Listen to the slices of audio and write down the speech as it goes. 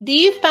Do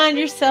you find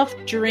yourself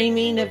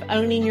dreaming of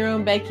owning your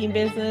own baking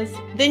business?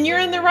 Then you're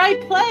in the right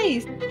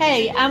place.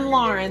 Hey, I'm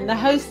Lauren, the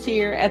host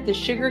here at the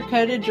Sugar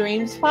Coated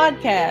Dreams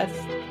podcast.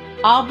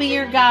 I'll be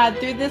your guide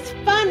through this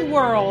fun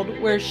world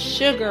where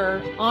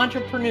sugar,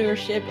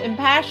 entrepreneurship, and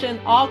passion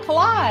all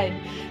collide.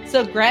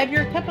 So grab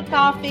your cup of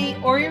coffee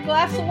or your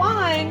glass of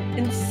wine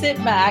and sit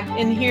back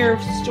and hear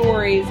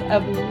stories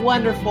of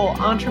wonderful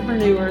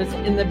entrepreneurs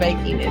in the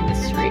baking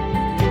industry.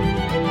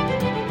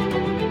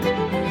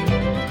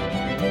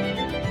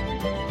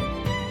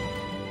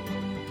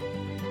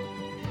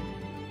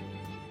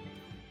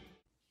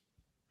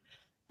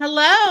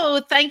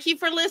 Hello, thank you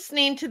for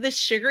listening to the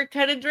Sugar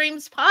Coated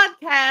Dreams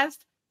podcast.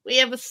 We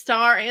have a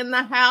star in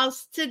the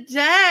house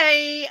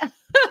today.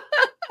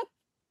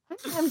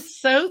 I'm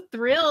so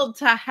thrilled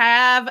to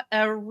have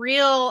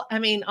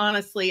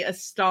honestly, a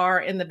star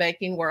in the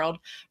baking world,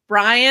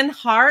 Brian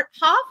Hart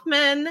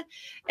Hoffman.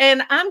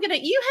 And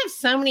you have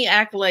so many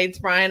accolades,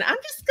 Brian. I'm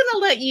just going to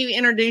let you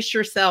introduce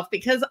yourself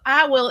because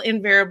I will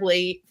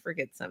invariably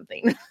forget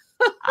something.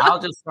 I'll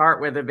just start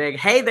with a big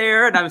hey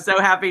there, and I'm so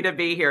happy to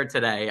be here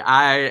today.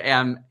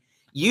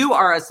 You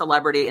are a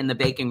celebrity in the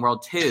baking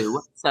world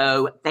too,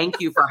 so thank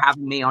you for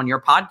having me on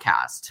your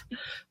podcast.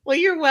 Well,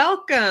 you're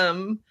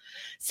welcome.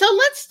 So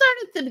let's start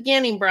at the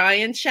beginning,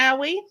 Brian, shall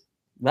we?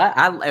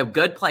 A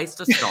good place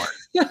to start.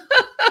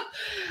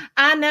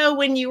 I know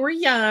when you were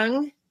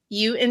young,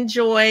 you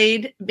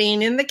enjoyed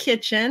being in the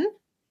kitchen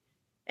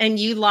and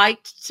you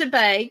liked to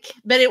bake,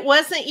 but it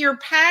wasn't your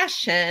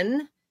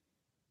passion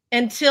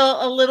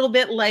until a little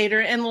bit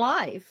later in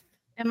life.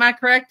 Am I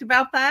correct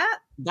about that?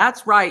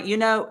 That's right. You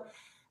know,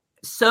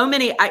 so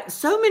many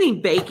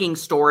baking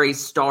stories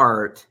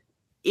start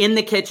in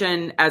the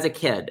kitchen as a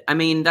kid. I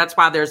mean, that's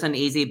why there's an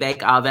easy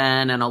bake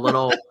oven and a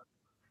little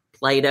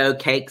Play-Doh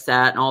cake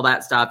set and all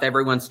that stuff.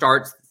 Everyone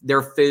starts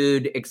their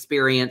food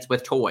experience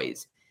with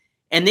toys.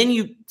 And then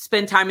you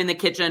spend time in the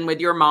kitchen with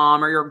your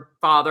mom or your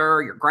father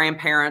or your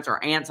grandparents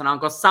or aunts and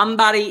uncles.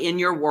 Somebody in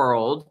your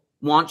world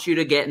wants you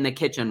to get in the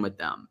kitchen with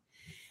them.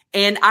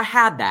 And I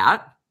had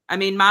that. I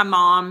mean, my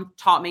mom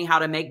taught me how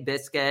to make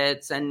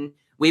biscuits, and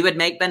we would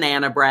make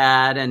banana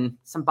bread and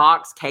some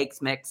box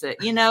cakes, mix it.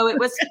 You know, it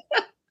was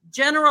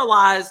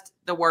generalized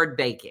the word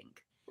baking.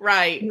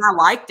 Right. And I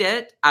liked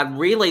it. I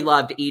really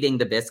loved eating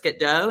the biscuit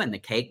dough and the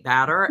cake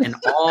batter and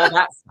all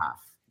that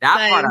stuff.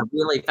 That part I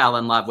really fell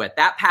in love with.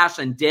 That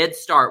passion did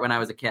start when I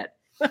was a kid.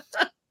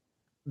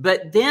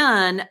 But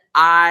then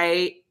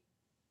I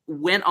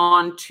went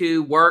on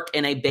to work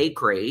in a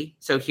bakery.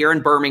 So here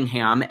in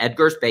Birmingham,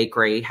 Edgar's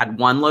Bakery had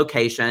one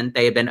location.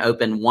 They had been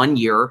open 1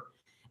 year.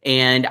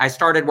 And I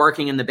started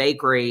working in the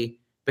bakery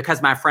because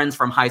my friends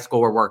from high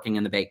school were working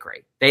in the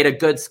bakery. They had a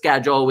good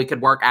schedule. We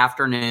could work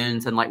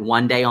afternoons and like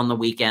one day on the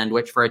weekend,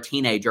 which for a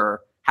teenager,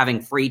 having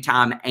free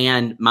time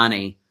and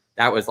money,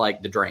 that was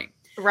like the dream.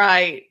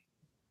 Right.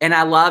 And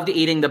I loved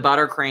eating the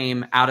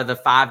buttercream out of the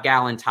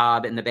 5-gallon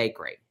tub in the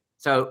bakery.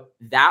 So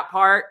that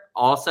part,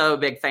 also a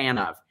big fan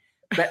of.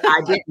 But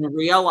I didn't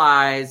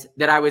realize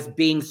that I was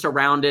being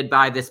surrounded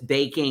by this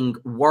baking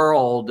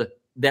world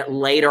that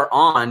later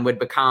on would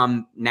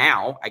become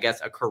now, I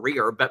guess, a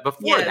career. But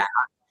before that,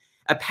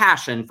 a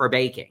passion for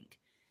baking.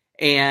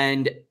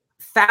 And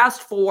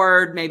fast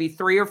forward maybe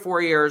 3 or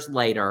 4 years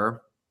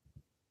later,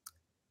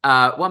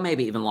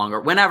 maybe even longer,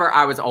 whenever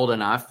I was old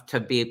enough to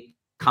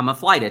become a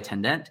flight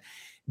attendant,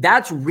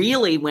 that's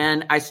really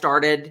when I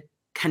started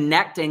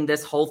connecting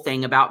this whole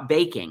thing about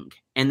baking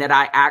and that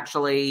I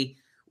actually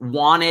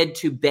wanted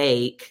to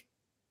bake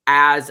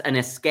as an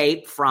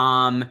escape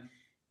from,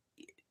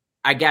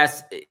 I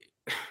guess,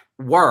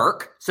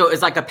 work. So it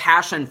was like a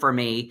passion for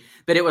me,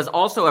 but it was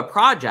also a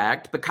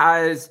project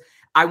because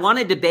I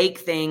wanted to bake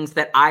things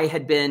that I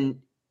had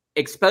been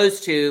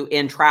exposed to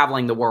in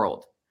traveling the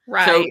world.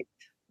 Right. So,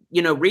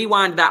 you know,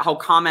 rewind that whole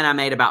comment I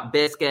made about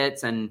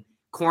biscuits and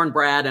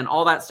cornbread and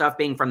all that stuff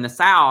being from the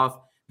South.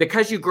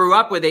 Because you grew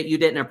up with it, you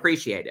didn't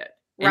appreciate it.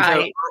 And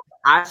right. So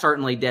I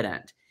certainly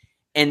didn't.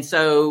 And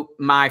so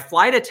my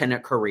flight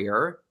attendant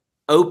career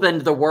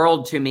opened the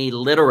world to me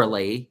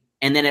literally.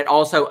 And then it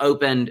also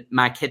opened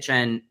my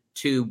kitchen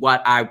to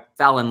what I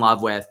fell in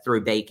love with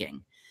through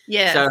baking.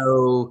 Yeah.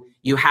 So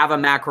you have a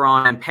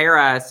macaron in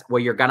Paris,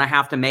 well, you're going to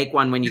have to make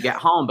one when you get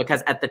home,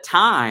 because at the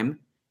time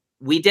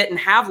we didn't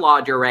have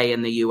La Durée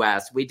in the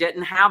US. We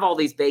didn't have all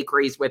these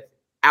bakeries with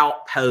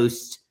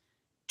outposts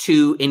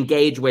to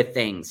engage with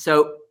things.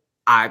 So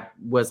I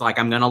was like,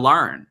 I'm going to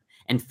learn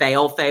and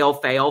fail.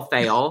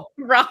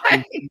 Right.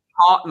 And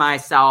taught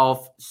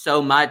myself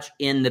so much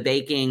in the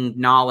baking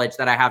knowledge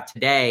that I have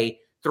today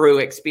through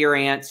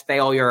experience,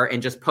 failure,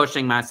 and just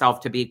pushing myself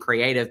to be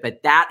creative.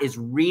 But that is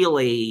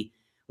really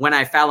when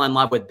I fell in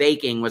love with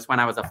baking, was when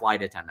I was a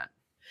flight attendant.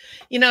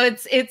 You know,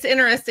 it's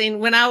interesting.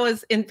 When I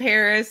was in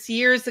Paris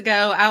years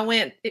ago, I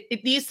went,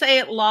 if you say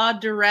it La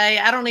Durée,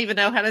 I don't even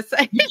know how to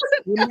say it.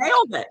 You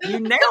nailed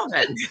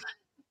it.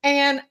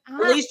 And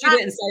at least you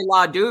didn't say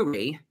La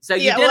Durée. So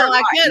you did well, it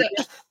right. I get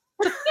it.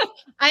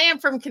 I am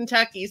from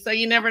Kentucky, so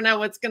you never know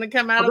what's going to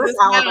come out of this this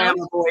mouth.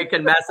 Alabama boy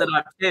can mess it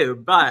up too,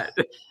 but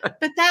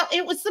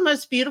it was the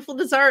most beautiful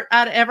dessert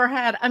I'd ever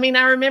had. I mean,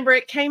 I remember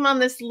it came on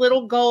this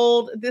little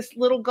gold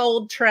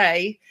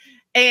tray,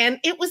 and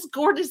it was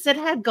gorgeous. It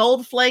had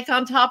gold flake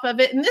on top of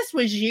it. And this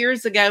was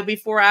years ago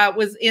before I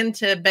was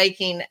into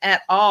baking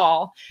at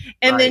all.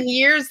 And then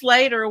years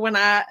later, when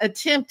I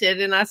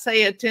attempted, and I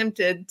say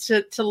attempted,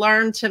 to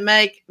learn to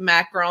make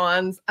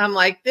macarons, I'm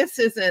like, this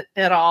isn't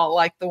at all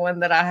like the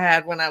one that I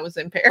had when I was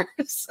in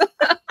Paris.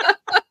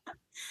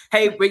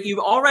 Hey, but you've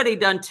already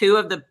done two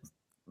of the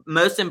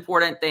most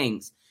important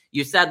things.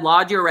 You said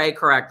la durée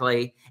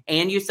correctly,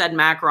 and you said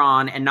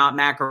macaron and not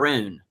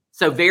macaroon.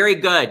 So very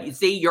good. You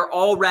see, you're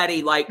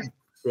already like,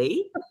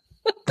 see,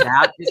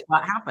 that is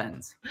what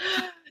happens.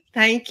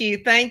 Thank you.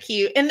 Thank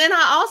you. And then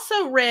I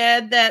also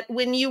read that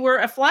when you were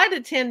a flight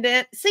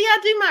attendant, see, I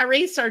do my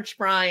research,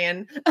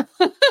 Brian,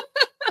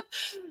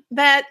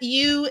 that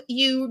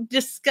you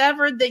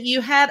discovered that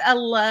you had a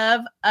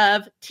love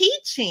of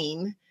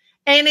teaching.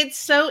 And it's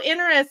so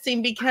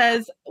interesting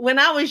because when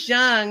I was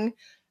young,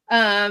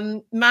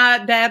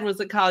 my dad was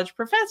a college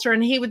professor,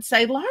 and he would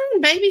say, Lauren,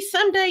 maybe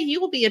someday you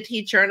will be a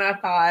teacher. And I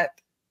thought,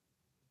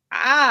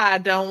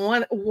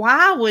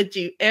 why would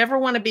you ever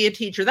want to be a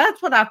teacher? That's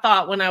what I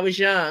thought when I was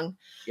young.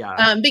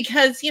 Yeah.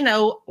 Because,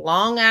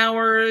 long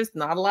hours,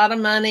 not a lot of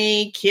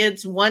money,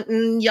 kids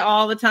wanting you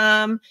all the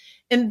time.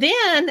 And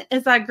then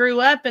as I grew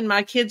up and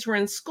my kids were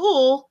in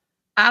school,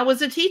 I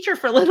was a teacher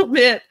for a little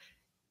bit.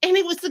 And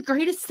it was the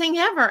greatest thing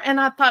ever. And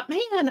I thought,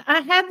 man,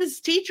 I had this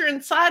teacher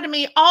inside of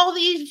me all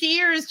these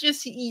years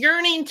just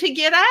yearning to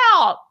get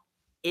out.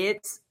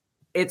 It's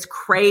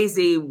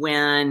crazy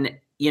when,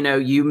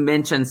 you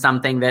mentioned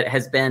something that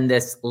has been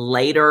this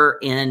later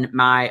in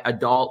my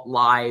adult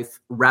life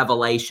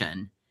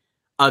revelation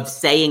of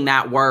saying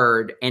that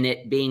word and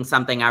it being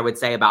something I would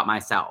say about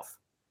myself.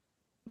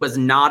 Was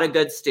not a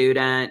good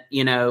student,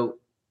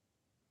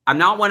 I'm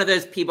not one of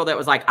those people that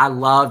was like, I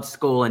loved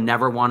school and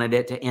never wanted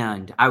it to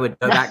end. I would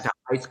go back to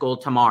high school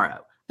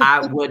tomorrow.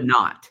 I would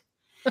not.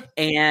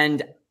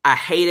 And I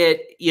hated,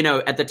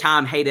 at the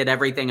time, hated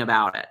everything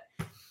about it.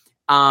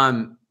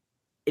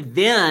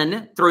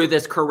 Then through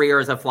this career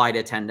as a flight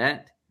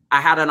attendant,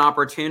 I had an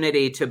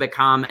opportunity to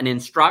become an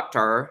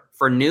instructor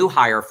for new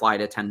hire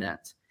flight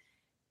attendants.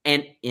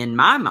 And in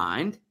my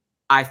mind,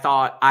 I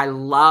thought, I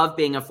love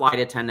being a flight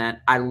attendant.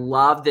 I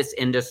love this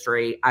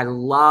industry. I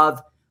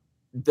love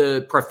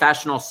the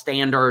professional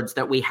standards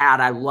that we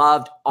had. I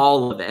loved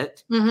all of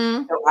it.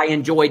 Mm-hmm. So I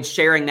enjoyed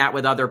sharing that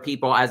with other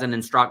people as an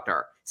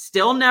instructor.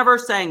 Still never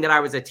saying that I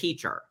was a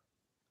teacher.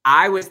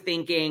 I was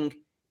thinking,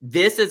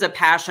 this is a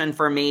passion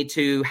for me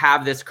to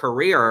have this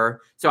career.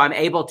 So I'm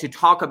able to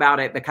talk about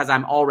it because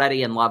I'm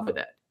already in love with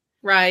it.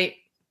 Right.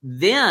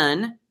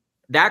 Then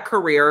that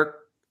career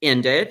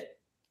ended.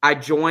 I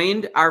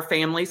joined our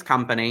family's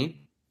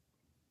company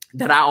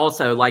that I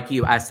also, like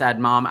you, I said,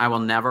 Mom, I will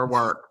never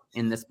work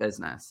in this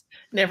business.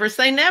 Never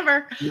say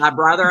never. My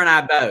brother and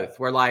I both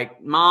were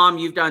like, Mom,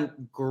 you've done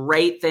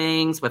great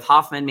things with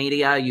Hoffman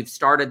Media. You've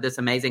started this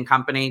amazing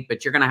company,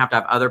 but you're going to have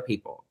other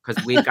people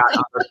because we've got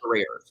other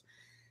careers.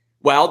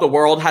 Well, the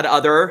world had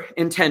other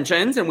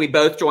intentions and we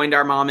both joined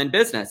our mom in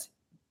business.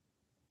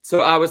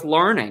 So I was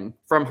learning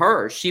from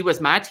her. She was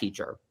my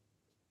teacher.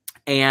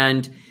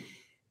 And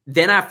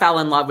then I fell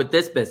in love with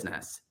this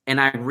business and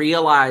I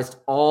realized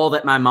all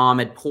that my mom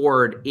had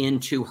poured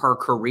into her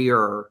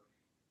career.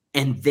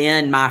 And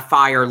then my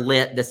fire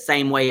lit the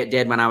same way it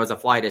did when I was a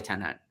flight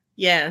attendant.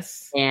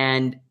 Yes.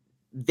 And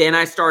then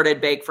I started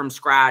Bake from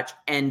Scratch.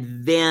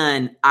 And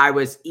then I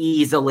was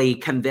easily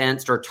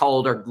convinced or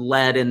told or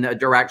led in the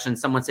direction.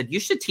 Someone said, you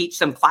should teach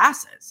some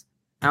classes.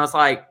 And I was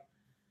like,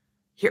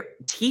 here,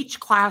 teach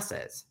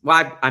classes.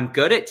 Well, I'm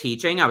good at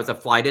teaching. I was a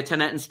flight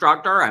attendant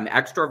instructor. I'm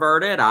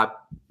extroverted. I'm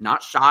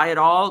not shy at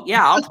all.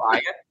 Yeah, I'll try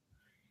it.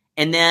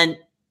 And then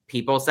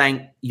people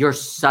saying, you're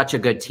such a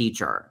good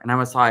teacher. And I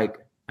was like,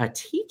 a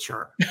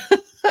teacher?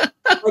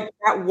 Like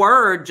that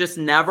word just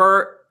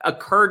never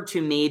occurred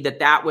to me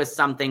that was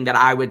something that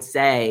I would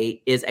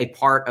say is a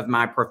part of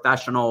my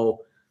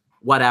professional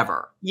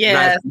whatever.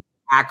 Yes.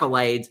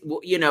 Accolades,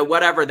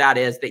 whatever that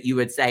is that you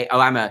would say, oh,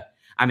 I'm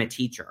a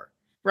teacher.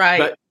 Right.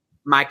 But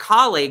my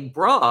colleague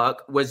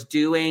Brooke was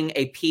doing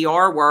a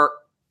PR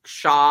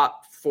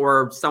workshop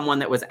for someone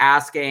that was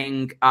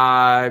asking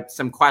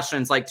some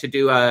questions, like to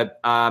do a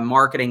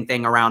marketing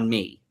thing around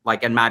me,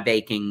 like in my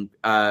baking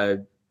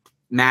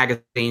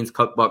magazines,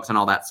 cookbooks, and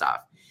all that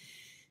stuff.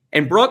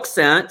 And Brooke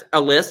sent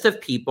a list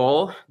of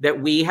people that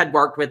we had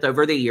worked with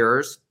over the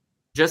years,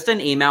 just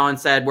an email, and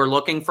said, we're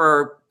looking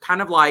for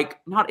kind of like,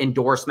 not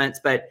endorsements,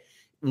 but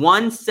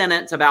one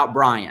sentence about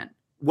Brian.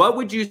 What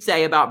would you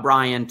say about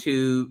Brian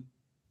to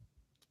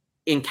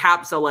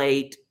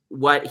encapsulate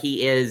what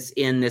he is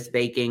in this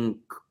baking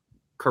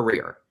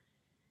career?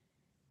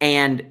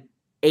 And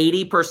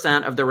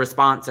 80% of the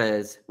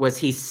responses was,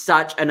 he's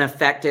such an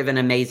effective and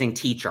amazing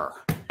teacher.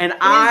 And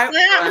I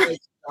was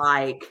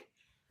like,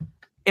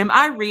 am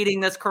I reading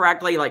this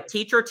correctly? Like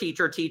teacher,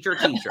 teacher, teacher,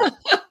 teacher.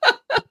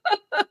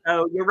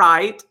 So you're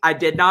right. I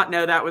did not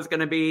know that was going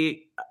to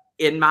be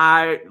in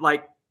my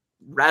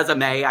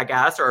resume, I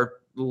guess, or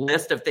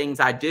list of things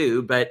I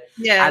do, but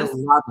Yes. I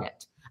love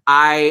it.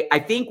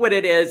 I think what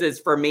it is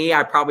for me,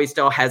 I probably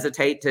still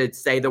hesitate to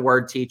say the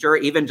word teacher.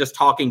 Even just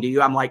talking to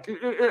you, I'm like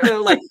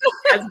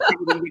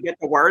hesitating to get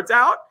the words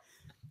out.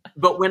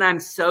 But when I'm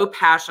so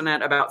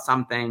passionate about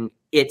something,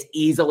 it's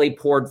easily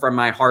poured from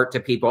my heart to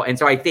people. And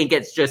so I think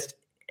it's just,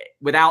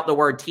 without the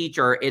word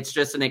teacher, it's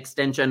just an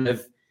extension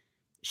of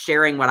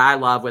sharing what I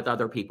love with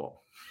other people.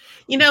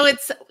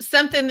 It's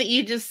something that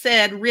you just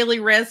said really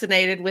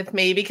resonated with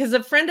me because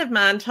a friend of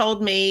mine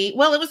told me,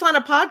 well, it was on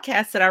a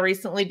podcast that I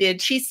recently did.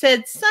 She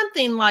said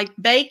something like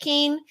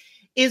baking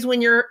is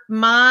when your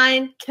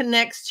mind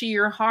connects to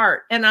your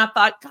heart. And I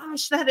thought,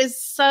 gosh, that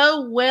is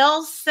so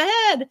well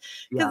said.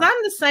 Because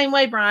I'm the same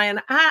way,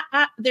 Brian.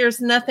 There's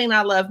nothing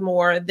I love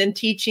more than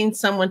teaching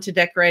someone to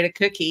decorate a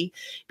cookie,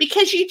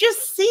 because you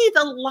just see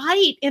the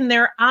light in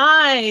their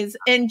eyes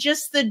and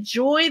just the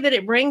joy that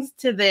it brings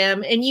to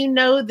them. And you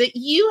know that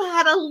you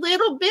had a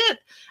little bit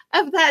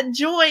of that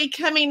joy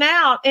coming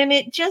out. And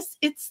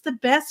it's the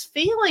best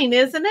feeling,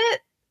 isn't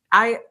it?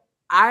 I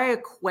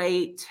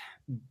equate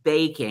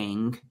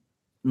baking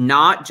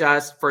not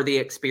just for the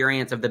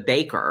experience of the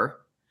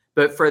baker,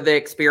 but for the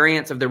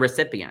experience of the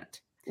recipient.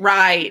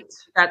 Right.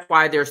 That's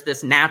why there's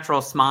this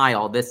natural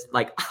smile,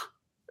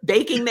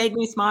 baking made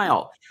me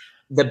smile.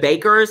 The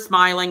baker is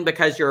smiling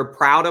because you're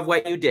proud of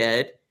what you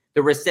did.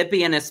 The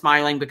recipient is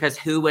smiling because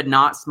who would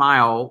not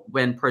smile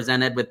when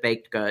presented with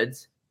baked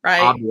goods?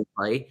 Right.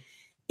 Obviously.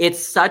 It's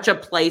such a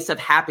place of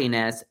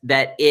happiness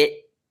that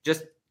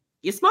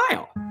you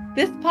smile.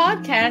 This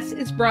podcast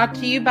is brought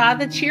to you by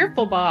the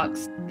Cheerful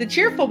Box. The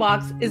Cheerful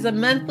Box is a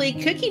monthly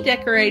cookie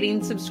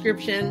decorating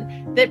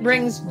subscription that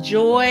brings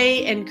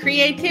joy and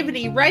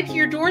creativity right to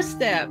your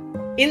doorstep.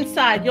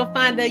 Inside, you'll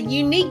find a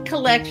unique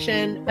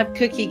collection of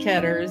cookie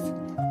cutters,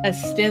 a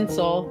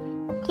stencil,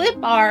 clip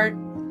art,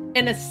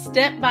 and a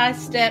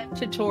step-by-step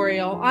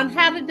tutorial on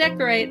how to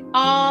decorate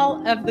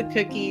all of the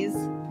cookies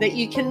that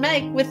you can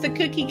make with the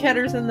cookie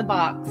cutters in the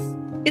box.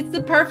 It's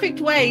the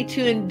perfect way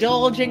to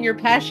indulge in your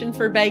passion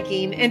for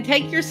baking and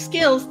take your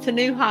skills to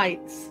new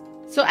heights.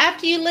 So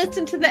after you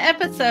listen to the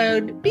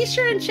episode, be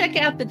sure and check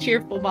out the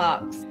Cheerful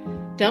Box.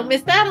 Don't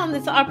miss out on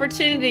this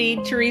opportunity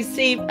to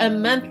receive a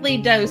monthly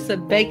dose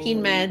of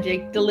baking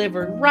magic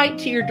delivered right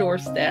to your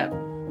doorstep.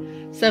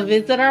 So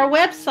visit our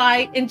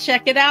website and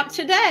check it out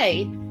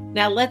today.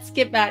 Now let's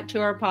get back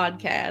to our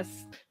podcast.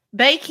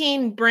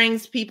 Baking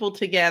brings people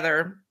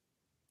together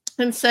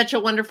in such a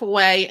wonderful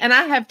way. And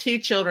I have two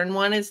children.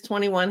 One is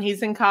 21.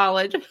 He's in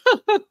college.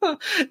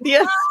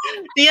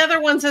 The other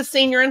one's a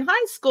senior in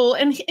high school.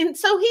 And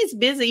so he's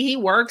busy. He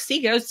works.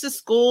 He goes to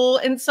school.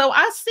 And so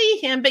I see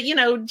him, but,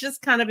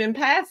 just kind of in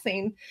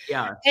passing.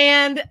 Yeah.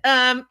 And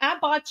I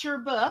bought your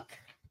book.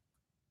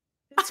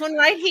 This one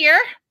right here.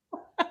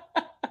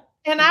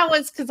 And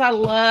because I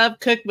love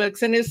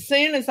cookbooks. And as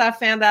soon as I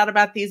found out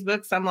about these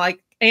books, I'm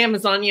like,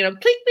 Amazon,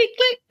 click, click,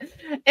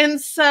 click.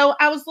 And so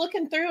I was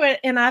looking through it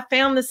and I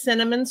found the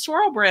cinnamon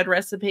swirl bread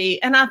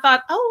recipe. And I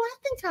thought, I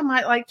think I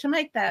might like to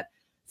make that.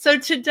 So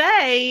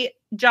today,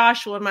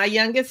 Joshua, my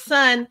youngest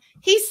son,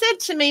 he said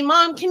to me,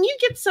 Mom, can you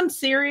get some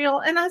cereal?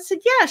 And I said,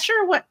 yeah,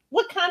 sure.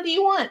 What kind do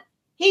you want?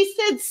 He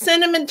said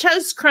Cinnamon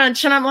Toast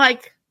Crunch. And I'm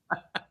like,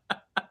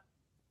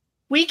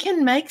 we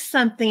can make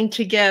something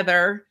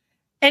together.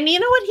 And you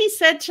know what he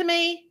said to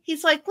me?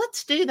 He's like,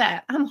 let's do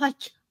that. I'm like,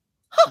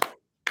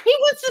 he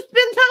wants to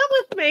spend time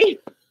with me.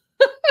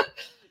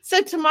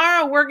 So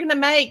tomorrow we're going to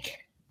make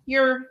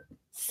your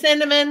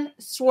cinnamon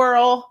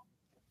swirl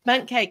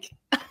bundt cake.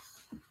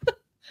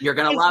 You're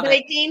going to love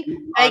it.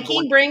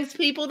 Baking brings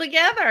people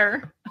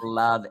together.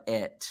 Love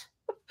it.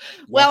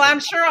 Well, I'm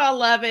sure I'll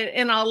love it,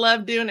 and I'll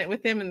love doing it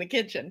with him in the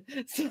kitchen.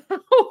 So.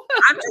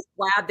 I'm just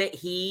glad that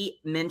he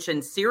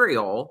mentioned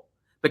cereal,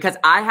 because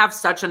I have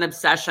such an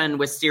obsession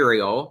with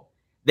cereal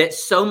that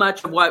so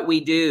much of what we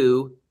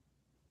do,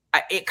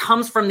 it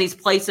comes from these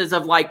places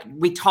of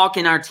we talk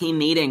in our team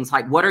meetings,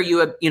 what are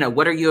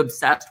you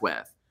obsessed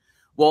with?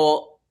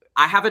 Well,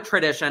 I have a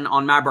tradition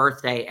on my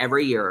birthday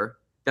every year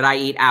that I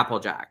eat Apple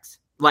Jacks,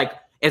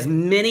 as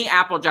many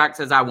Apple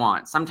Jacks as I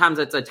want. Sometimes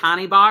it's a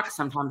tiny box.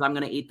 Sometimes I'm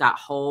going to eat that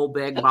whole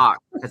big box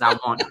because I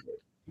want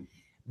to.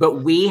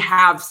 But we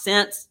have,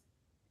 since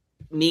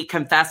me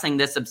confessing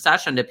this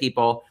obsession to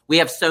people, we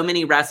have so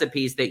many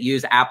recipes that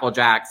use Apple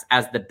Jacks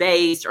as the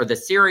base, or the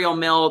cereal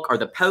milk, or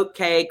the poke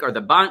cake, or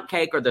the bundt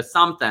cake, or the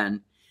something.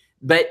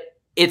 But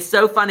it's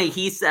so funny.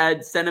 He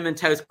said Cinnamon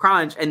Toast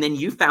Crunch, and then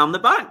you found the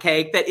bundt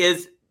cake that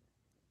is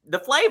the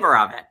flavor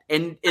of it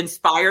and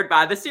inspired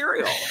by the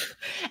cereal.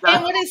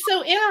 And what is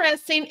so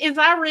interesting is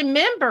I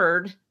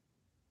remembered,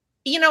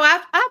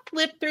 I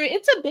flipped through,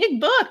 it's a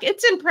big book.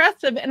 It's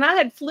impressive. And I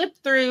had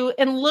flipped through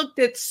and looked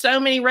at so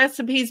many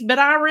recipes, but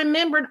I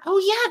remembered,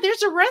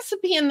 there's a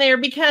recipe in there,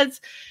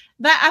 because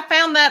that I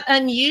found that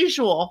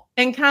unusual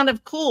and kind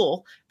of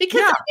cool,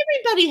 because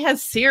everybody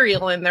has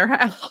cereal in their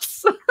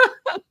house.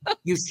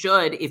 You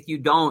should. If you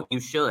don't, you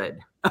should.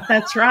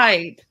 That's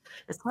right.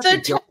 It's such So a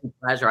guilty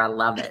pleasure. I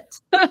love it.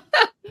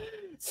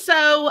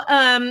 So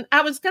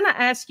I was going to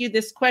ask you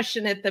this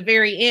question at the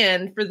very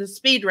end for the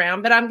speed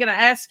round, but I'm going to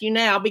ask you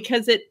now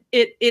because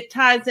it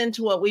ties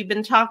into what we've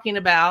been talking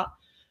about.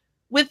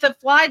 With the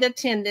flight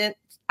attendant,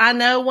 I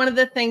know one of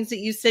the things that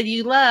you said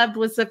you loved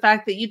was the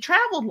fact that you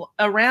traveled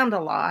around a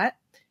lot.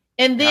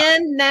 And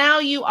then now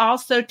you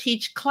also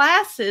teach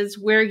classes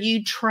where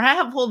you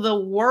travel the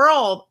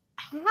world.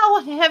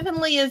 How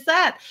heavenly is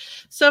that?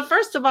 So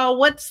first of all,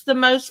 what's the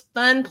most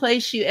fun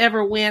place you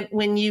ever went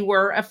when you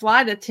were a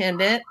flight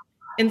attendant?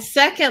 And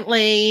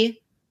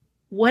secondly,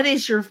 what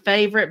is your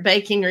favorite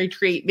baking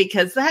retreat?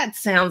 Because that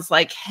sounds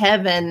like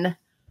heaven.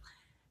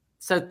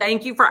 So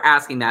thank you for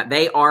asking that.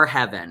 They are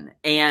heaven.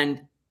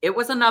 And it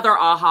was another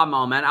aha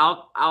moment.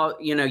 I'll,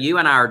 you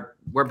and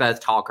we're both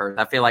talkers.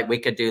 I feel like we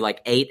could do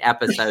like 8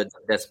 episodes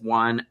of this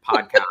one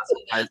podcast.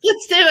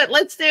 Let's do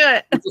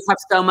it. We just have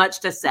so much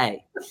to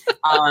say.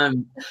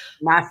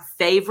 My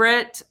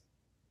favorite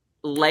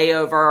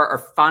layover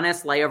or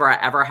funnest layover I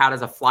ever had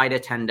as a flight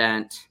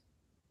attendant.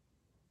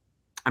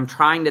 I'm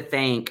trying to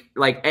think,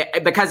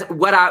 because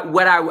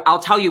I'll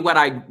tell you what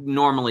I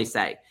normally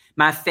say.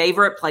 My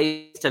favorite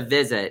place to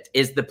visit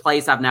is the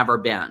place I've never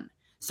been.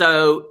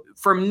 So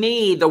for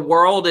me, the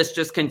world is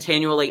just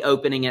continually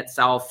opening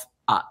itself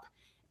up.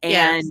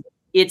 And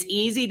It's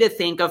easy to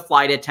think of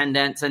flight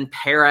attendants in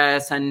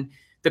Paris and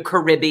the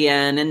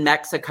Caribbean and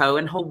Mexico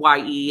and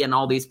Hawaii and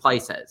all these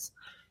places.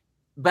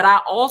 But I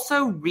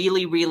also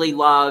really, really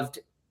loved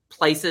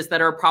places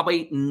that are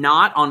probably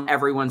not on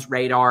everyone's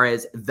radar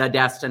as the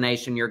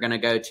destination you're going to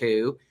go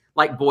to,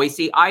 like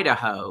Boise,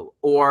 Idaho,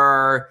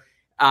 or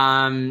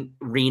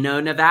Reno,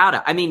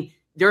 Nevada. I mean,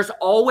 there's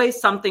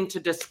always something to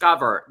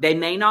discover. They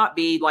may not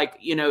be like,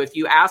 if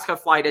you ask a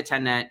flight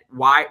attendant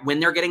when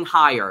they're getting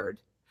hired,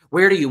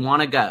 where do you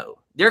want to go?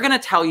 They're going to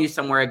tell you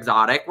somewhere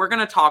exotic. We're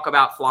going to talk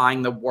about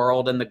flying the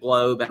world and the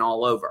globe and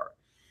all over.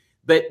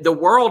 But the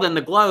world and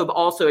the globe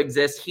also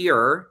exists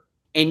here,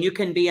 and you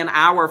can be an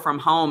hour from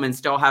home and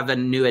still have a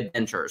new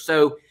adventure.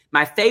 So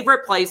my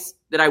favorite place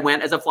that I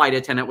went as a flight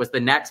attendant was the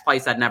next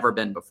place I'd never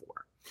been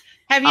before.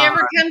 Have you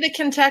ever come to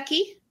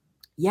Kentucky?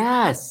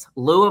 Yes.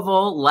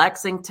 Louisville,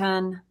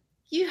 Lexington.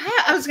 You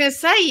have. I was going to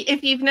say,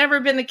 if you've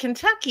never been to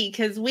Kentucky,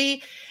 because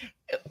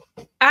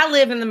I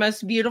live in the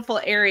most beautiful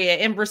area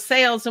in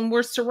Versailles, and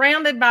we're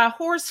surrounded by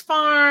horse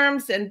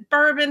farms and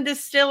bourbon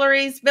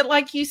distilleries. But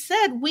like you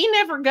said, we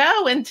never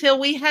go until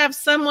we have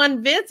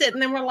someone visit.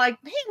 And then we're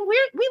like, man, we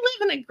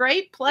live in a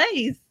great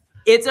place.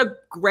 It's a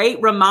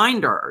great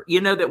reminder,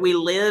 that we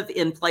live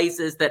in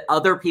places that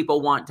other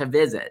people want to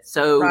visit.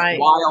 So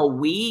while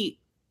we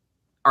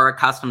are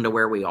accustomed to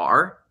where we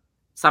are,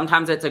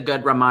 sometimes it's a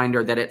good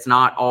reminder that it's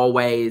not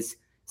always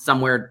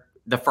somewhere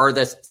the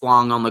furthest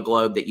along on the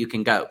globe that you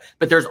can go.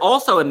 But there's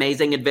also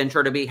amazing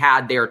adventure to be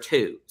had there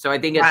too. So I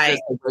think it's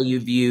just the way you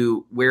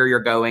view where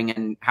you're going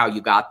and how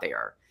you got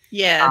there.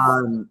 Yes.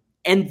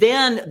 And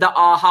then the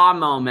aha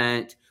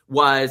moment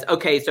was,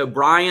 okay, so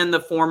Brian, the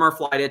former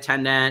flight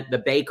attendant, the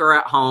baker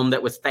at home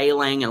that was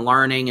failing and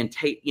learning and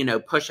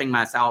pushing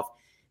myself.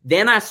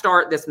 Then I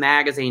start this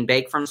magazine,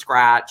 Bake from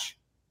Scratch,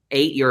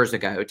 8 years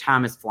ago.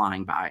 Time is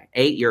flying by.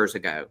 8 years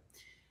ago.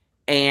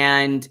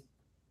 And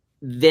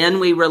then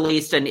we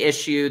released an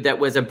issue that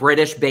was a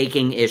British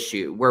baking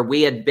issue where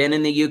we had been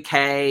in the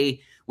UK.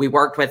 We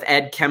worked with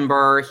Ed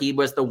Kimber. He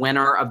was the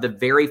winner of the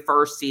very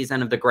first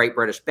season of the Great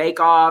British Bake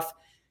Off.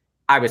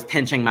 I was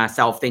pinching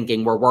myself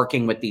thinking we're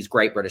working with these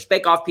Great British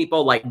Bake Off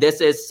people. Like,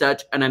 this is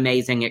such an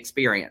amazing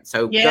experience.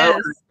 So go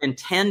in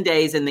 10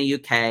 days in the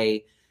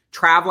UK,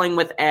 traveling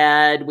with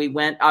Ed. We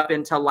went up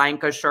into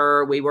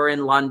Lancashire. We were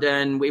in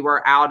London. We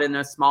were out in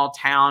a small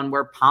town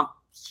where Pump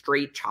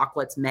Street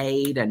chocolate's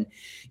made. And,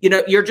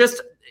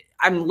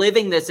 I'm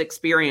living this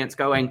experience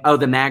going, oh,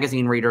 the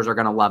magazine readers are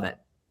going to love it.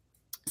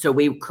 So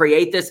we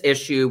create this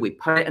issue, we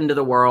put it into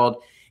the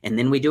world, and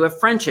then we do a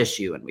French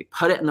issue and we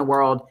put it in the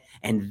world.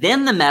 And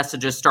then the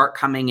messages start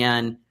coming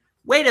in.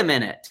 Wait a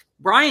minute.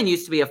 Brian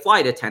used to be a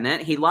flight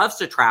attendant. He loves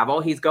to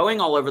travel. He's going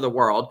all over the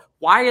world.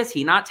 Why is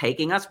he not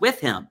taking us with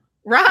him?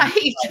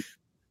 Right.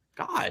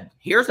 God,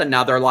 here's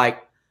another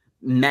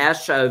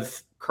mesh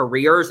of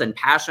careers and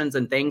passions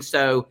and things.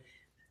 So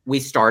we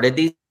started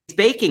these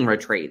baking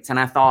retreats, and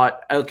I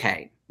thought,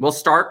 okay, we'll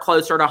start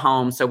closer to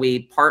home. So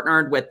we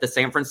partnered with the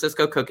San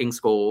Francisco Cooking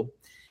School,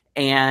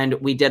 and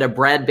we did a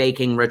bread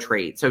baking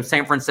retreat. So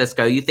San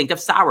Francisco, you think of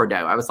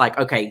sourdough. I was like,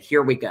 okay,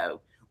 here we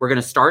go. We're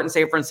going to start in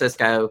San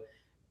Francisco.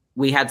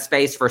 We had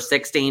space for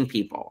 16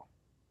 people.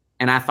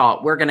 And I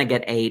thought, we're going to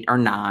get 8 or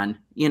 9.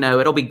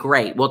 It'll be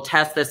great. We'll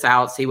test this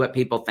out, see what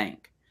people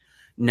think.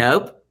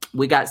 Nope.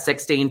 We got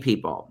 16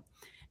 people.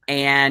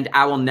 And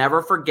I will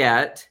never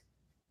forget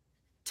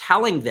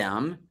telling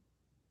them,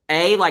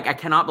 I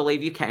cannot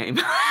believe you came.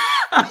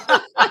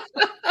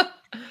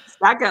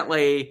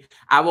 Secondly,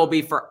 I will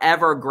be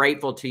forever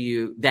grateful to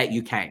you that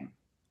you came.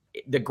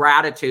 The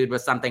gratitude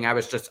was something I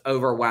was just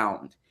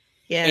overwhelmed.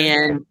 Yeah.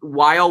 And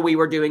while we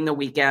were doing the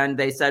weekend,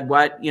 they said,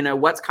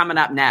 what's coming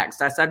up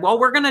next? I said, well,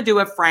 we're going to do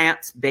a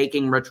France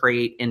baking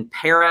retreat in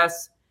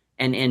Paris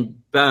and in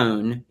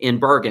Beaune in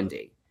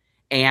Burgundy.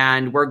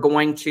 And we're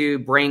going to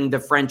bring the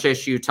French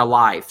issue to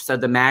life. So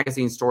the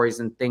magazine stories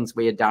and things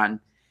we had done.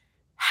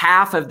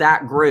 Half of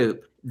that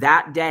group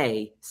that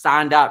day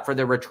signed up for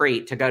the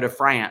retreat to go to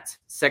France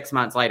 6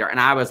 months later. And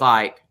I was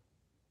like,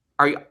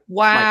 are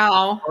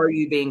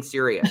you being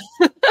serious?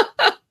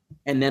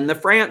 And then the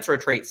France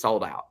retreat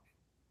sold out.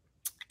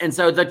 And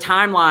so the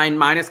timeline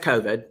minus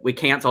COVID, we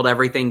canceled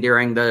everything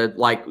during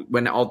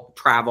when all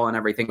travel and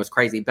everything was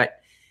crazy. But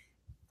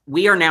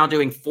we are now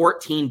doing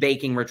 14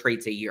 baking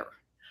retreats a year.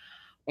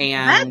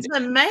 And that's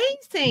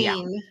amazing.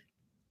 Yeah.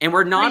 And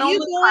we're not only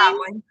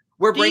traveling,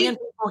 we're bringing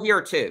people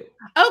here too.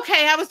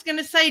 Okay, I was going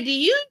to say, do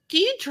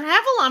you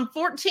travel on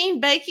 14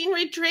 baking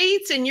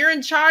retreats and you're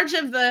in charge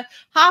of the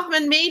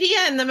Hoffman media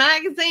and the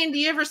magazine? Do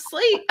you ever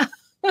sleep?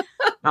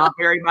 Not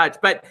very much.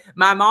 But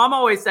my mom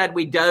always said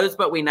we doze,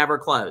 but we never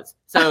close.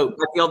 So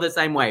I feel the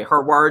same way.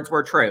 Her words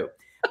were true.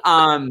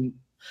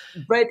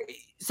 But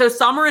so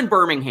summer in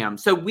Birmingham.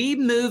 So we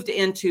moved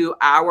into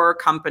our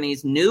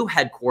company's new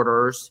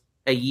headquarters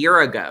a year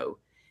ago.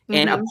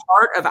 And a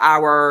part of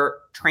our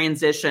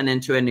transition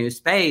into a new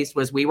space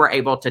was we were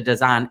able to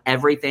design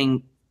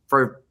everything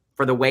for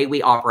the way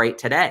we operate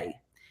today.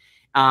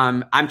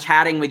 I'm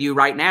chatting with you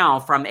right now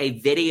from a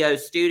video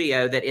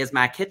studio that is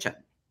my kitchen.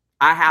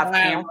 I have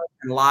cameras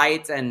and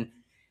lights, and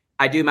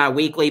I do my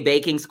weekly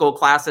baking school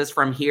classes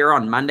from here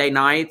on Monday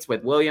nights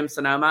with William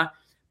Sonoma.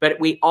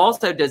 But we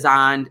also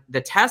designed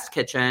the test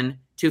kitchen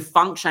to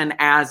function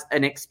as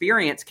an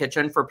experience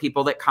kitchen for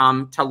people that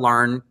come to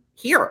learn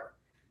here.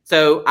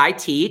 So I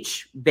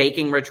teach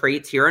baking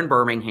retreats here in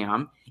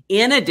Birmingham,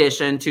 in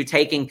addition to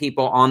taking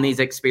people on these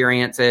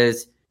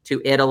experiences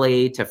to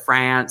Italy, to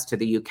France, to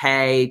the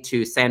UK,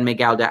 to San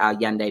Miguel de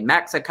Allende,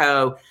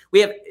 Mexico.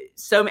 We have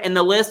and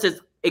the list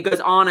it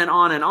goes on and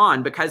on and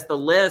on, because the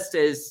list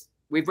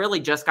we've really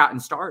just gotten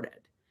started.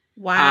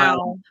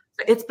 Wow.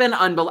 It's been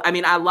unbelievable. I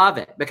mean, I love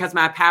it because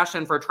my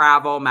passion for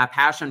travel, my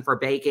passion for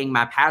baking,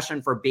 my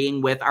passion for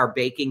being with our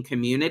baking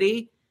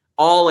community,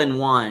 all in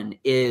one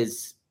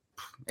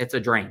it's a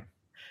dream.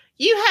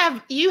 You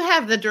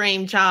have the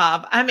dream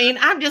job. I mean,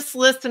 I'm just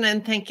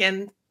listening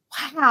thinking,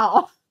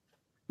 wow,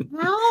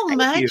 how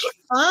much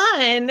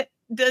fun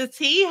does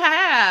he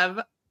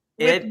have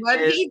with what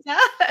he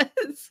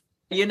does?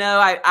 You know,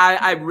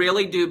 I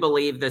really do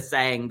believe the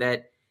saying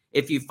that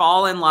if you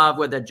fall in love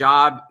with a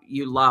job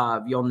you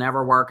love, you'll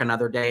never work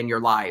another day in your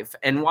life.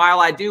 And while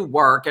I do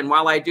work and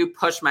while I do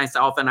push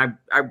myself and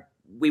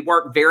we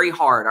work very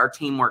hard, our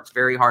team works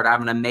very hard. I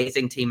have an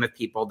amazing team of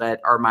people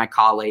that are my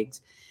colleagues.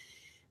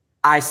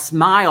 I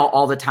smile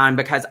all the time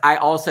because I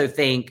also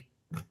think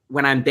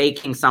when I'm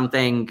baking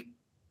something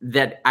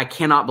that I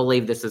cannot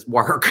believe this is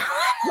work.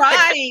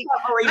 Right.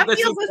 I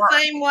feel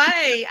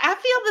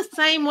the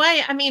same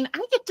way. I mean, I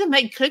get to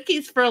make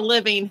cookies for a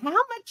living. How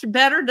much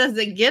better does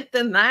it get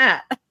than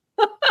that?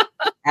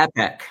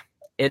 Epic.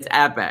 It's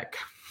epic.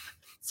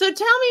 So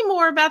tell me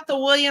more about the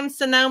William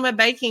Sonoma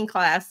baking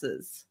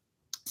classes.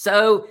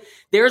 So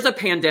there's a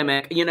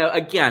pandemic,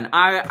 again,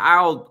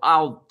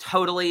 I'll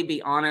totally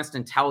be honest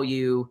and tell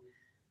you,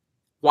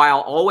 while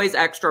always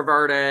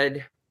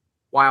extroverted,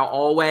 while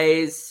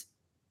always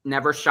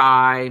never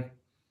shy,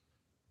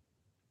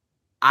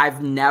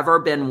 I've never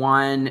been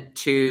one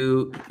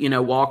to,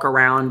 walk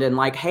around and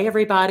like, hey,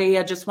 everybody,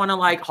 I just want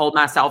to hold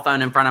my cell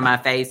phone in front of my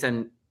face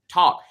and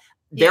talk.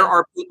 Yeah. There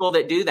are people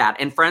that do that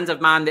and friends of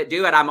mine that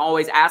do it. I'm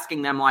always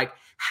asking them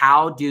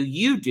how do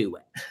you do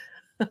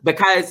it?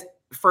 Because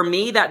for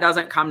me, that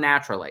doesn't come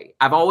naturally.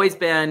 I've always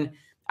been,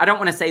 I don't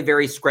want to say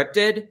very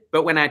scripted,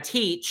 but when I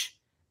teach,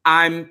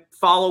 I'm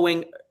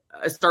following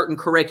a certain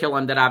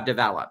curriculum that I've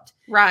developed.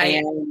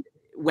 Right. And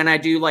when I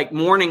do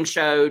morning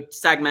show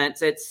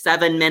segments, it's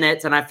 7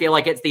 minutes and I feel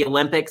like it's the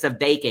Olympics of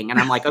baking. And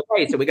I'm like,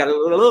 okay, so we got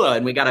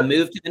to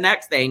move to the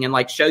next thing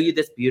and show you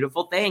this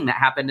beautiful thing that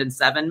happened in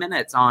 7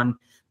 minutes on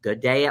Good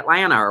Day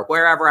Atlanta or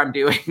wherever I'm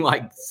doing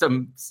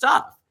some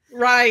stuff.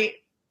 Right.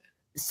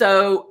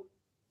 So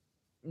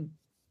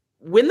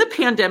when the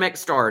pandemic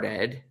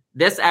started,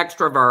 this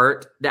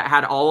extrovert that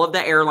had all of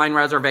the airline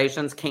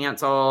reservations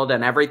canceled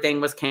and everything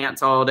was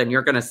canceled and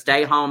you're going to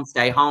stay home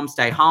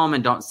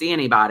and don't see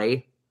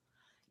anybody,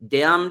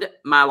 dimmed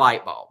my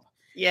light bulb.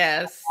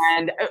 Yes.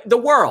 And the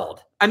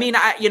world, I mean,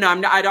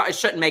 I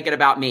shouldn't make it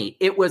about me.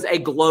 It was a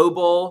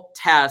global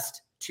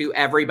test to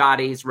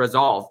everybody's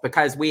resolve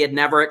because we had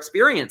never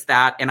experienced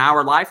that in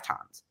our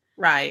lifetimes.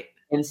 Right.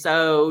 And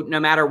so no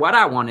matter what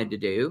I wanted to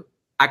do,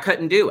 I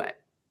couldn't do it.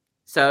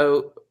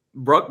 So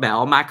Brooke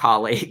Bell, my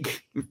colleague,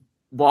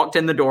 walked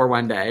in the door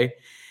one day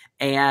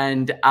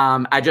and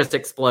I just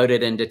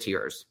exploded into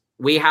tears.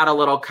 We had a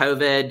little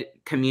COVID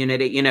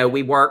community,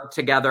 we worked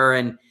together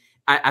and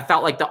I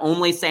felt like the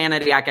only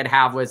sanity I could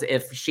have was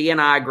if she and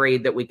I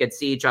agreed that we could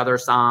see each other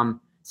some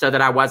so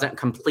that I wasn't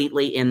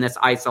completely in this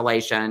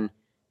isolation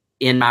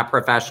in my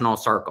professional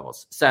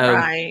circles. So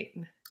right.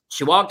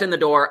 She walked in the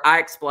door, I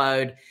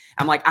explode.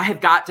 I'm like,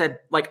 I've got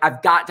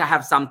to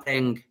have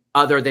something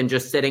other than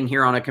just sitting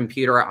here on a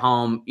computer at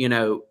home.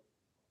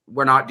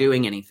 We're not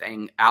doing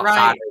anything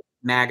outside of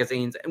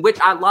magazines, which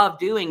I love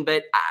doing,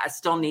 but I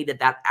still needed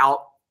that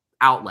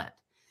outlet.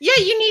 Yeah,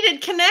 you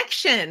needed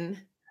connection.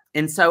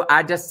 And so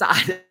I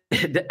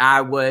decided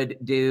I would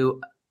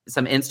do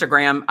some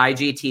Instagram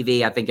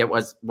IGTV. I think it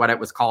was what it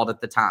was called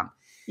at the time.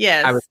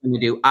 Yes. I was going to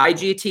do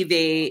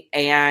IGTV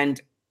and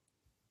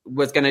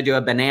was going to do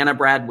a banana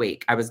bread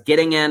week. I was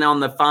getting in on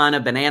the fun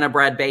of banana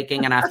bread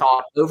baking. And I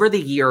thought over the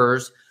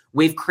years,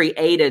 we've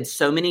created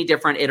so many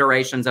different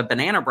iterations of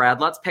banana bread.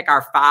 Let's pick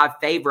our 5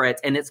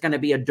 favorites. And it's going to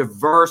be a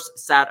diverse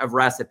set of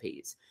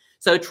recipes.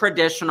 So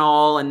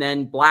traditional, and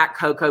then black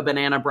cocoa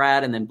banana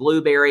bread, and then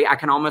blueberry. I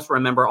can almost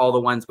remember all the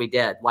ones we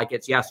did like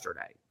it's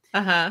yesterday.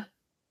 Uh-huh.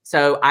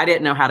 So I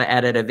didn't know how to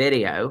edit a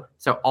video.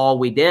 So all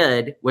we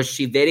did was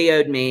she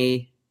videoed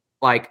me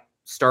like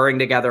stirring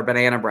together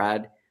banana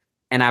bread.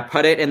 And I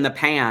put it in the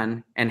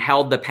pan and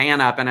held the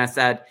pan up. And I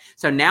said,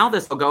 so now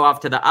this will go off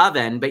to the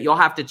oven, but you'll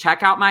have to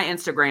check out my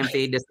Instagram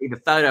feed to see the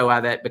photo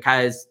of it,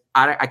 because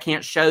I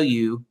can't show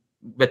you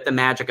with the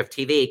magic of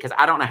TV because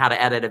I don't know how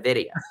to edit a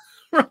video.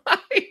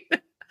 Right.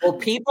 Well,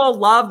 people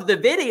loved the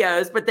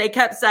videos, but they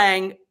kept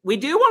saying, we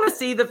do want to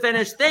see the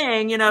finished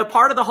thing. You know,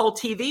 part of the whole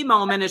TV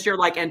moment is you're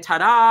like, and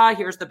ta-da,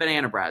 here's the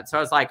banana bread. So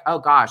I was like, oh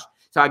gosh.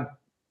 So I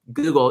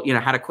Googled,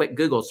 had a quick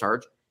Google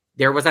search.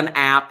 There was an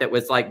app that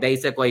was like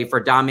basically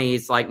for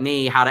dummies like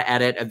me, how to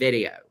edit a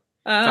video.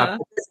 So I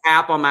put this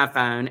app on my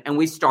phone and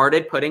we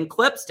started putting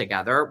clips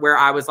together where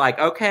I was like,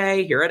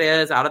 okay, here it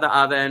is out of the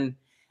oven.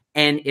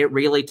 And it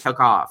really took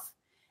off.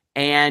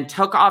 And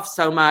took off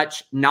so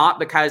much, not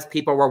because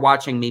people were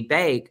watching me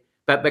bake,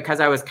 but because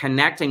I was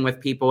connecting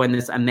with people in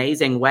this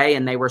amazing way.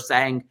 And they were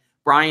saying,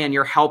 Brian,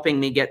 you're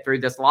helping me get through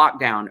this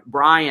lockdown.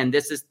 Brian,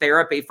 this is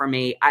therapy for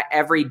me.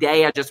 Every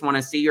day, I just want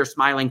to see your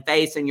smiling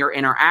face and your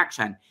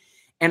interaction.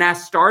 And I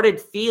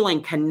started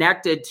feeling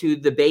connected to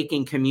the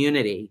baking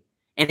community.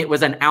 And it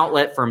was an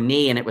outlet for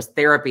me, and it was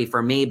therapy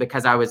for me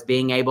because I was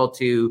being able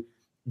to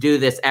do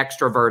this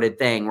extroverted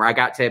thing where I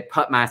got to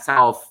put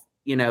myself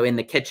in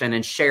the kitchen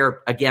and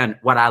share, again,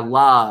 what I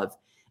love.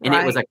 And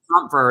It was a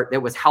comfort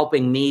that was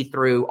helping me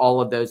through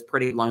all of those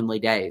pretty lonely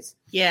days.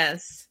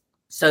 Yes.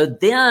 So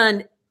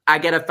then I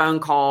get a phone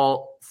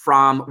call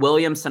from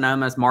William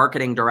Sonoma's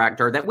marketing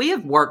director that we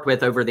have worked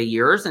with over the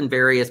years in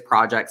various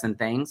projects and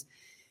things.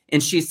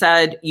 And she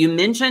said, you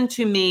mentioned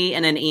to me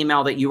in an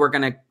email that you were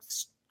going to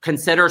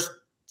consider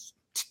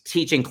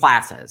teaching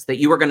classes, that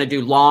you were going to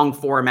do long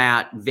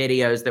format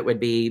videos that would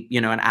be,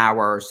 an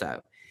hour or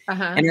so.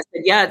 Uh-huh. And I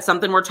said, yeah, it's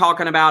something we're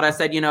talking about. I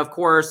said, of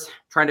course,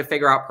 trying to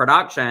figure out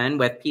production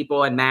with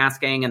people and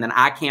masking. And then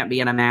I can't be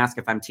in a mask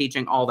if I'm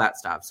teaching, all that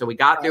stuff. So we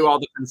got through all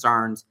the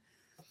concerns.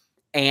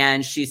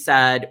 And she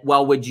said,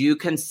 well, would you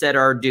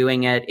consider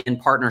doing it in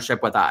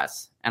partnership with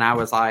us? And I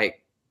was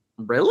like,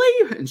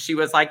 really? And she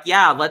was like,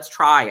 yeah, let's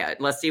try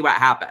it. Let's see what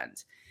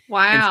happens.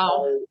 Wow.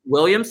 So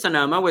William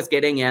Sonoma was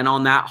getting in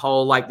on that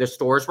whole, like the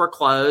stores were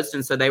closed.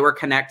 And so they were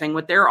connecting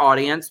with their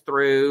audience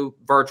through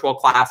virtual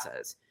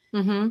classes.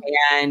 Mm-hmm.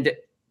 And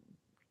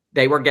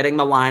they were getting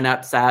the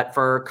lineup set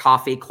for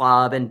coffee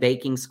club and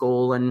baking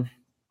school and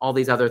all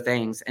these other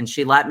things. And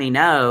she let me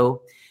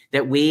know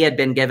that we had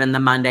been given the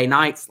Monday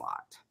night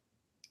slot.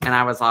 And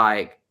I was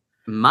like,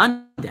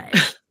 Monday?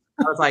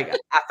 I was like,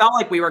 I felt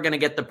like we were going to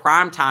get the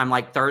prime time,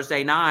 like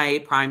Thursday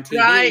night, prime TV,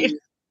 right.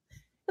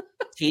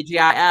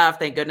 TGIF.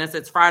 Thank goodness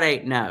it's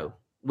Friday. No,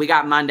 we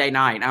got Monday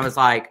night. And I was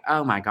like,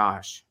 oh my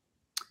gosh.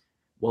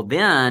 Well,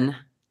 then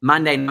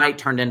Monday night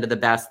turned into the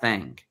best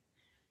thing.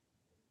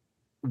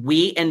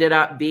 We ended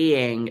up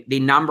being the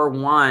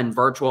 #1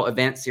 virtual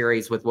event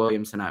series with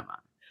William Sonoma.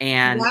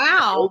 And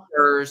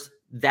bakers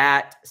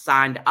that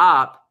signed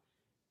up,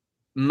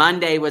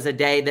 Monday was a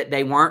day that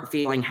they weren't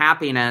feeling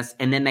happiness.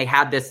 And then they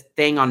had this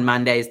thing on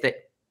Mondays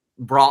that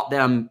brought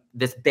them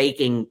this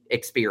baking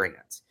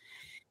experience.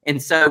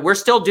 And so we're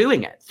still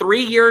doing it.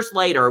 3 years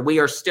later, we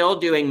are still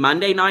doing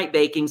Monday night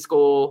baking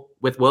school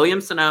with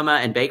William Sonoma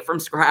and Bake from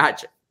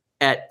Scratch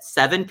at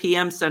 7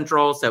 p.m.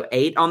 Central, so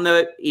 8 on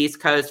the East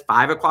Coast,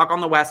 5 o'clock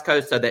on the West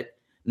Coast, so that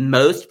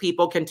most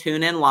people can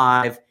tune in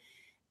live.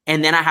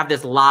 And then I have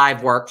this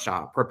live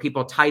workshop where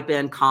people type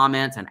in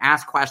comments and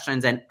ask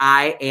questions, and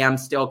I am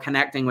still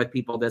connecting with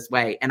people this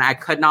way. And I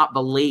could not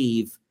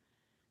believe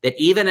that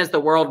even as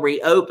the world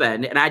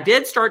reopened, and I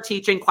did start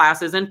teaching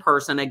classes in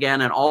person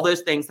again and all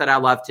those things that I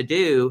love to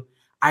do,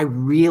 I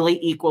really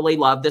equally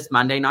love this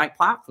Monday night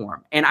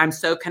platform. And I'm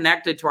so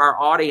connected to our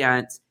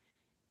audience.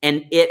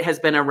 And it has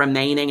been a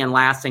remaining and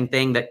lasting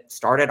thing that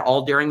started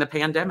all during the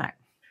pandemic.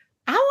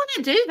 I want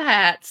to do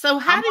that. So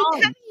how do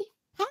you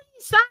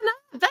sign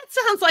up? That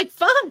sounds like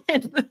fun.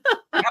 Yep,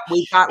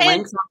 we've got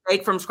links on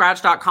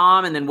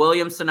bakefromscratch.com, and then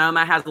William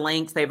Sonoma has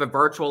links. They have a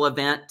virtual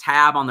event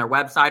tab on their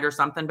website or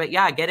something. But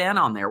yeah, get in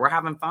on there. We're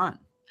having fun.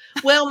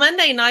 Well,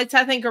 Monday nights,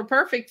 I think, are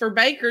perfect for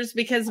bakers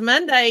because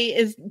Monday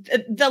is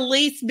the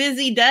least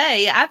busy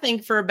day, I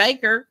think, for a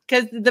baker,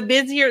 because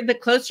the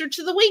closer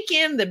to the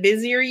weekend, the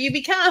busier you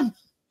become.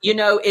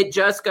 It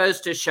just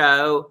goes to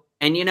show,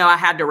 and, I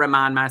had to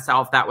remind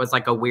myself that was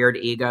like a weird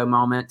ego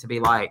moment to be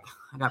like,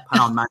 I got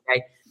put on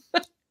Monday.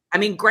 I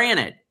mean,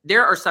 granted,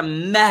 there are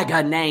some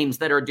mega names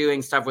that are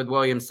doing stuff with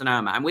Williams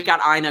Sonoma. And we got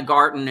Ina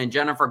Garten and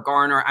Jennifer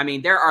Garner. I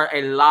mean, there are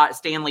a lot.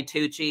 Stanley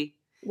Tucci.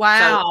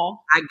 Wow. So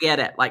I get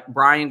it. Like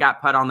Brian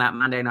got put on that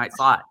Monday night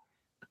slot.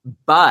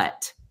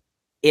 But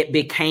it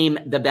became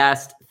the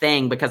best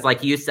thing because,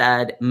 like you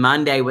said,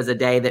 Monday was a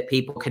day that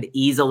people could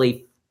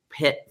easily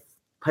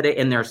put it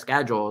in their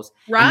schedules.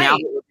 Right. And now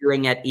that we're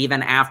doing it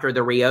even after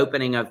the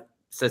reopening of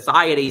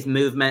societies,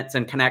 movements,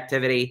 and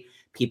connectivity,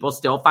 people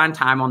still find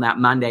time on that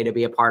Monday to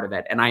be a part of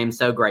it. And I am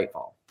so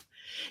grateful.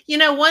 You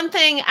know, one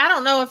thing, I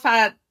don't know if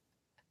I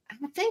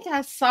think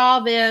I saw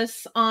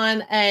this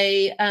on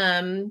a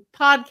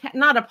podcast,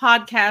 not a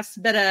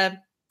podcast, but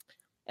a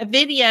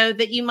video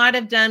that you might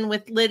have done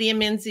with Lydia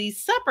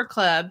Menzies Supper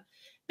Club,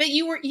 but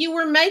you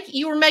were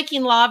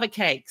making lava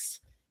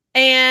cakes,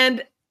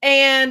 and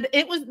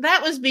that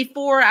was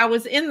before I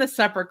was in the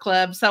Supper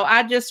Club. So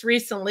I just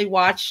recently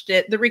watched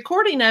the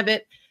recording of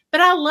it,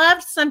 but I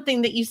loved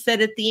something that you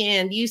said at the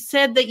end. You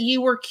said that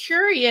you were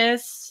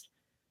curious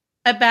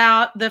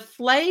about the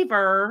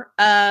flavor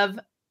of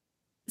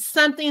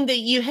something that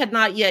you had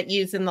not yet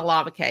used in the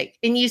lava cake.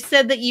 And you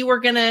said that you were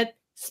going to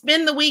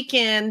spend the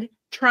weekend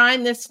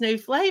trying this new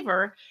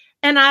flavor.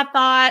 And I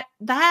thought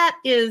that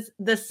is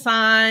the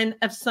sign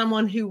of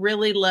someone who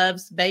really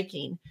loves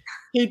baking,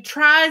 who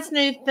tries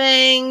new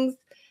things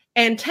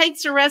and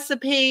takes a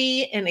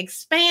recipe and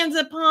expands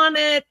upon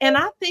it. And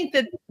I think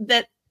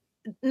that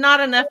not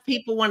enough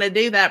people want to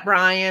do that,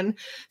 Brian.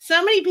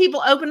 So many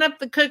people open up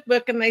the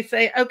cookbook and they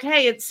say,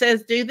 okay, it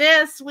says do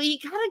this. Well, you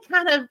gotta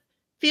kind of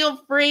feel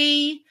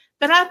free,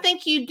 but I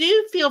think you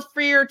do feel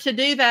freer to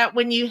do that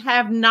when you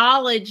have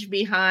knowledge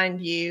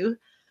behind you,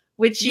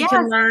 which you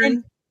can learn.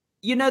 And,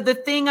 you know, the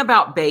thing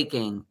about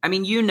baking, I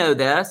mean, you know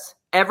this,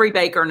 every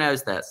baker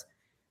knows this.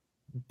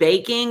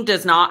 Baking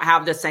does not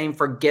have the same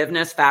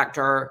forgiveness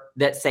factor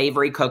that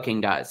savory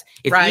cooking does.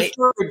 If you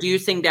start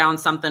reducing down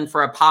something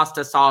for a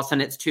pasta sauce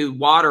and it's too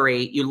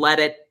watery, you let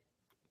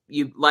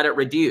it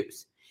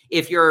reduce.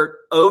 If your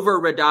over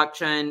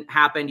reduction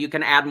happened, you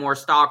can add more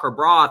stock or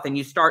broth and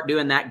you start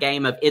doing that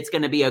game of it's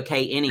going to be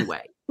okay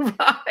anyway.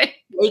 Right.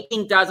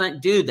 Baking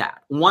doesn't do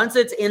that. Once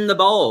it's in the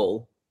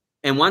bowl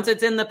and once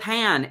it's in the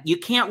pan, you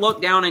can't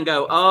look down and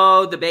go,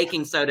 oh, the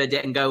baking soda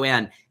didn't go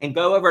in, and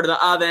go over to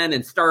the oven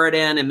and stir it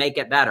in and make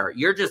it better.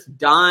 You're just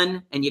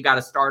done and you got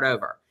to start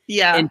over.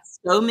 Yeah. And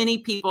so many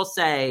people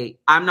say,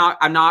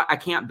 I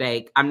can't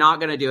bake. I'm not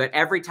going to do it.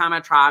 Every time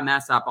I try, I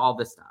mess up all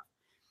this stuff.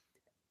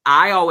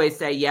 I always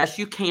say, yes,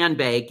 you can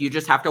bake. You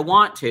just have to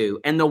want to.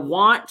 And the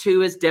want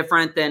to is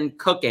different than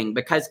cooking,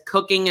 because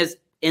cooking is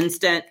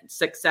instant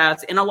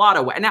success in a lot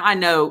of ways. And I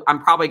know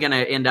I'm probably going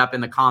to end up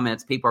in the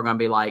comments. People are going to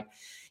be like,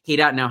 he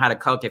doesn't know how to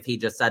cook if he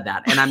just said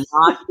that. And I'm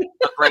not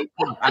a great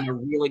cook. I'm a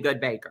really good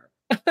baker.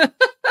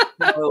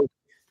 So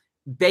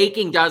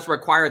baking does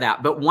require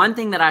that. But one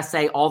thing that I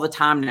say all the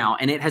time now,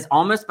 and it has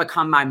almost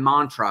become my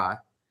mantra,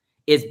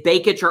 is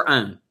bake at your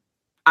own.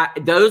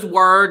 Those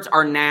words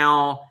are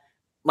now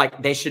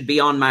like they should be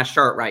on my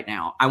shirt right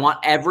now. I want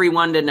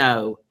everyone to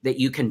know that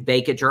you can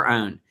bake at your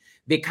own,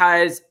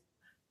 because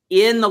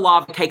in the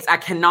lava cakes, I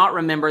cannot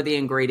remember the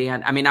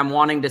ingredient. I mean, I'm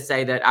wanting to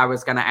say that I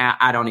was going to add,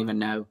 I don't even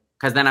know.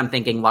 Because then I'm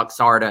thinking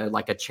Luxardo,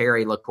 like a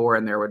cherry liqueur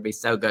in there would be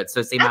so good.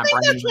 So see, I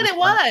think that's what it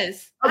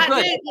was.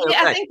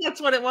 I think that's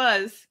what it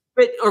was.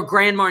 Or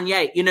Grand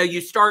Marnier, you know, you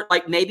start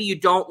like, maybe you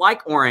don't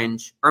like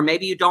orange or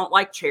maybe you don't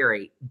like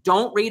cherry.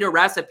 Don't read a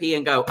recipe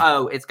and go,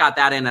 oh, it's got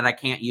that in it, I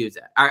can't use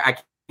it. I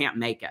can't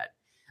make it.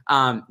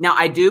 Now,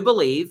 I do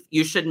believe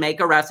you should make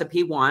a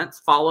recipe once,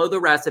 follow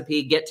the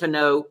recipe, get to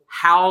know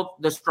how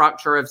the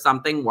structure of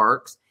something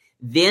works.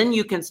 Then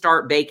you can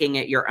start baking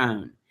it your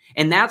own.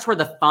 And that's where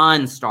the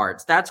fun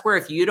starts. That's where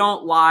if you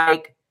don't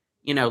like,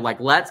 you know, like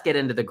let's get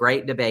into the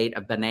great debate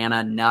of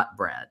banana nut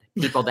bread.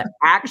 People that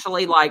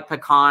actually like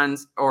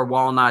pecans or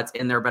walnuts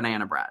in their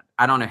banana bread.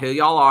 I don't know who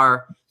y'all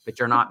are, but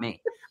you're not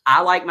me.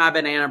 I like my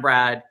banana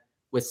bread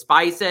with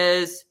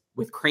spices,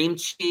 with cream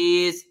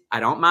cheese. I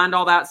don't mind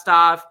all that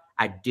stuff.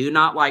 I do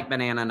not like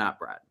banana nut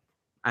bread.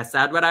 I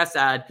said what I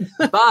said,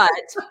 but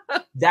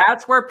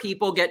that's where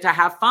people get to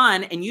have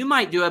fun. And you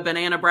might do a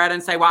banana bread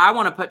and say, well, I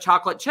want to put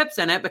chocolate chips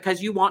in it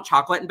because you want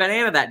chocolate and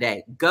banana that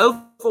day. Go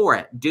for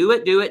it. Do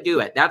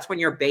it. That's when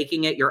you're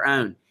baking it your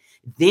own.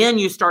 Then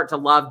you start to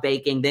love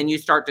baking. Then you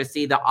start to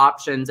see the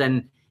options,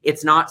 and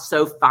it's not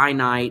so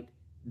finite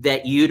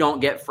that you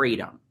don't get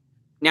freedom.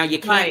 Now you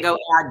can't go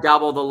add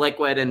double the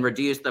liquid and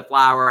reduce the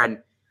flour and,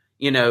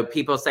 you know,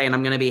 people saying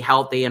I'm going to be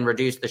healthy and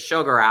reduce the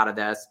sugar out of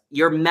this.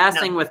 You're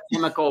messing with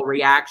chemical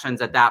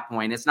reactions at that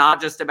point. It's not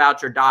just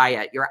about your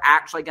diet. You're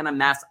actually going to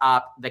mess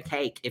up the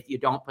cake if you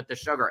don't put the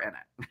sugar in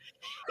it.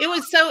 It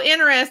was so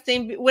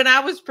interesting. When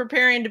I was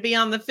preparing to be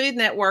on the Food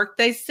Network,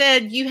 they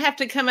said you have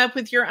to come up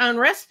with your own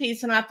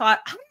recipes. And I thought,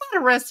 I'm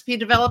not a recipe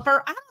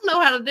developer. I don't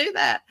know how to do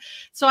that.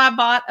 So I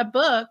bought a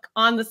book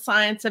on the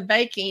science of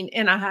baking,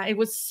 and it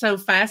was so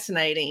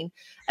fascinating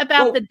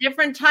about the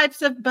different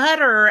types of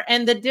butter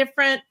and the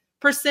different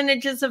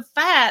percentages of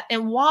fat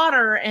and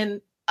water. And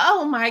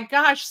oh my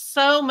gosh,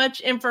 so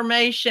much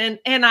information.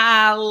 And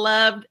I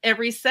loved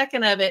every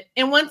second of it.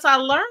 And once I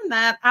learned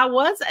that, I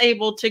was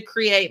able to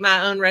create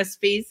my own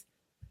recipes.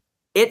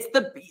 It's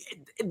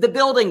the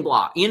building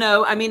block,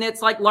 I mean,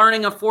 it's like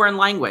learning a foreign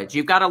language.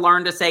 You've got to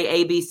learn to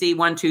say ABC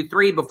 1, 2,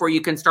 3 before you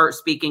can start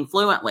speaking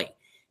fluently.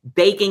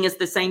 Baking is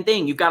the same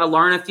thing. You've got to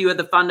learn a few of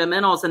the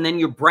fundamentals, and then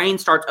your brain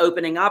starts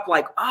opening up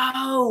like,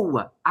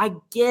 oh, I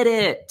get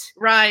it.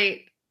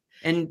 Right.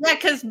 And yeah,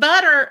 because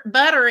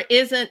butter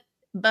isn't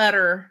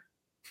butter.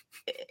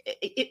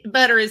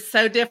 Butter is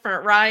so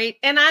different, right?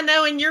 And I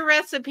know in your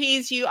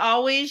recipes, you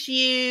always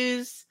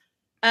use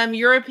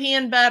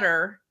European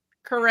butter,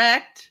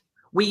 correct?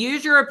 We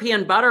use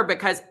European butter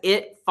because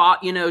it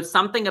fought,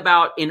 something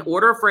about, in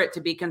order for it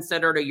to be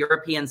considered a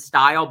European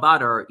style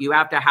butter, you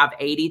have to have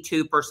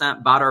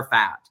 82% butter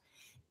fat.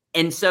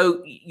 And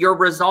so your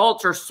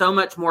results are so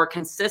much more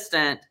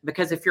consistent,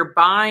 because if you're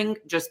buying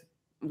just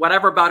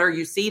whatever butter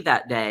you see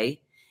that day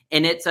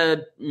and it's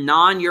a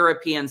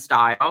non-European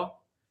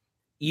style,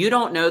 you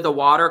don't know the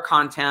water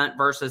content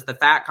versus the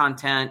fat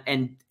content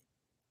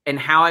and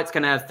how it's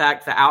going to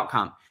affect the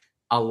outcome.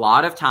 A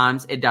lot of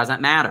times it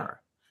doesn't matter.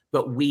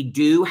 But we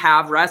do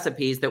have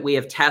recipes that we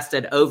have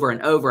tested over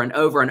and over and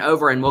over and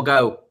over, and we'll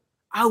go,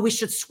 oh, we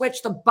should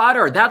switch the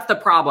butter. That's the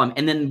problem.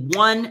 And then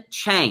one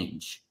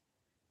change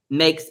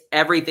makes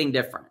everything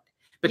different,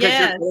 because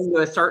you're going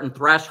to a certain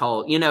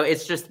threshold.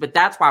 It's just, but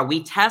that's why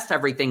we test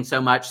everything so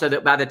much, so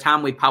that by the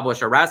time we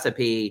publish a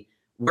recipe,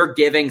 we're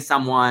giving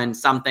someone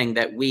something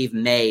that we've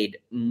made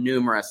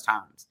numerous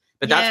times.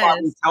 But that's why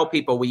we tell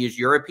people we use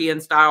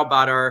European style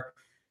butter,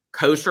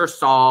 kosher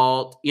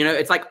salt,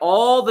 it's like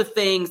all the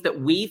things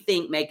that we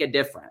think make a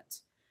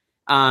difference.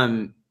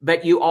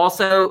 But you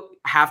also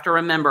have to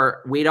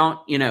remember, we don't,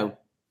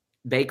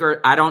 Baker,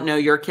 I don't know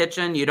your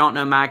kitchen. You don't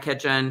know my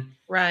kitchen.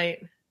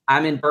 Right.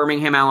 I'm in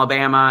Birmingham,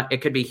 Alabama.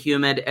 It could be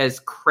humid as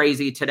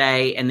crazy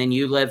today. And then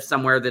you live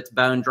somewhere that's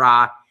bone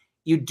dry.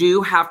 You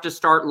do have to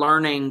start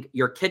learning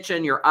your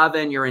kitchen, your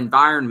oven, your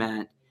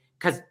environment,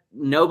 because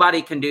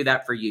nobody can do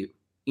that for you.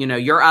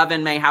 Your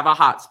oven may have a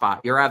hot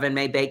spot. Your oven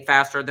may bake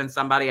faster than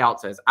somebody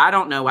else's. I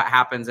don't know what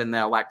happens in the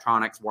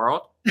electronics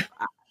world.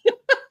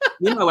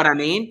 You know what I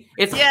mean?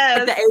 It's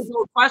like the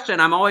age-old question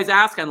I'm always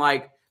asking,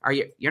 like,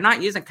 you're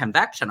not using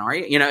convection, are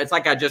you? It's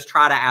like I just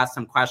try to ask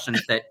some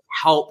questions that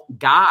help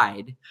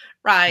guide.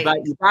 Right. But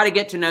you got to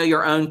get to know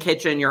your own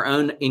kitchen, your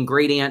own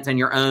ingredients, and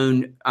your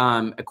own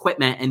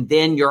equipment, and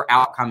then your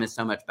outcome is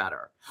so much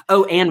better.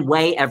 Oh, and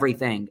weigh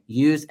everything.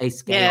 Use a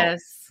scale.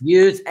 Yes.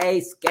 Use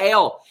a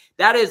scale.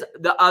 That is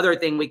the other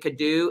thing we could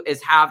do,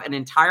 is have an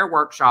entire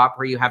workshop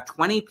where you have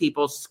 20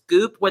 people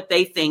scoop what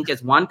they think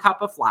is 1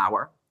 cup of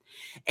flour.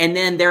 And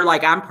then they're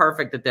like, I'm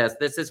perfect at this.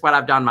 This is what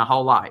I've done my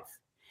whole life.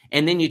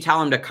 And then you tell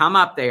them to come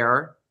up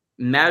there,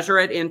 measure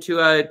it into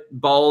a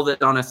bowl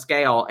that's on a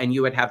scale, and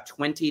you would have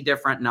 20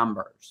 different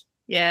numbers.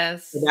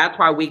 Yes. So that's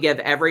why we give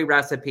every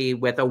recipe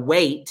with a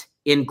weight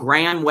in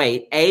gram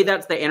weight.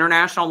 That's the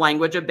international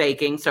language of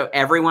baking. So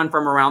everyone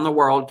from around the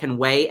world can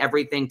weigh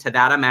everything to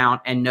that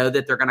amount and know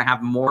that they're going to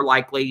have more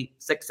likely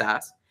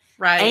success.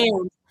 Right.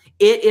 And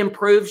it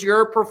improves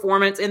your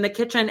performance in the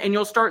kitchen, and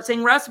you'll start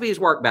seeing recipes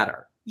work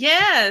better.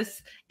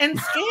 Yes. And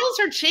scales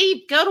are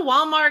cheap. Go to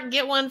Walmart and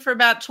get one for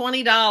about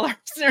 $20.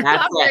 They're That's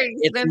not very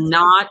it. expensive. It's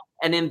not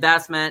an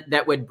investment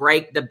that would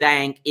break the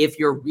bank if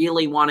you're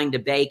really wanting to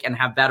bake and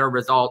have better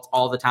results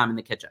all the time in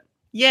the kitchen.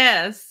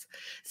 Yes.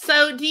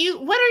 So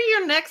what are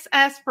your next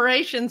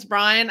aspirations,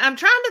 Brian? I'm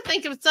trying to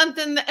think of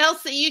something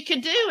else that you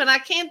could do, and I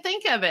can't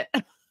think of it.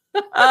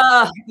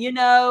 I mean,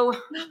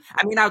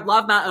 I'd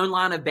love my own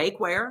line of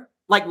bakeware.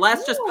 Like,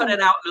 let's just put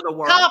it out into the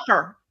world.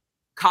 Copper.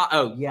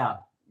 Oh, yeah.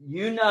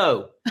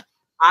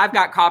 I've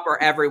got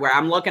copper everywhere.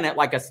 I'm looking at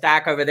like a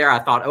stack over there. I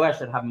thought, I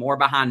should have more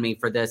behind me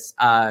for this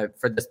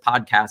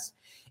podcast.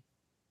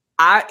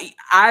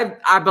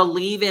 I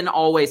believe in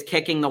always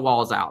kicking the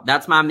walls out.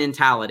 That's my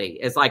mentality.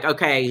 It's like,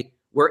 okay,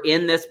 we're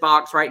in this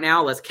box right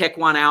now. Let's kick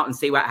one out and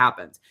see what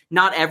happens.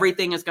 Not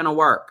everything is going to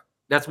work.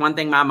 That's one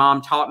thing my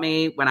mom taught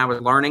me when I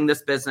was learning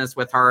this business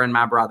with her and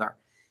my brother.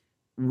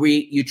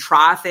 You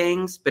try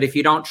things, but if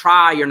you don't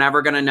try, you're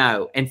never going to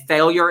know. And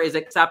failure is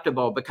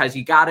acceptable, because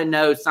you got to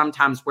know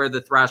sometimes where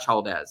the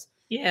threshold is.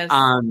 Yes.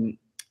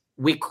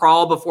 We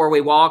crawl before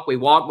we walk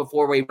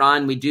before we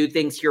run. We do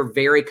things here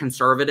very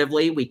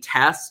conservatively. We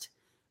test,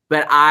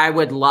 but I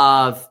would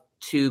love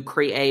to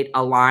create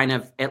a line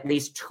of at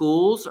least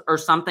tools or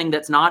something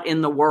that's not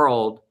in the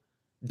world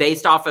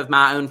based off of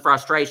my own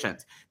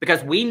frustrations.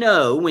 Because we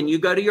know when you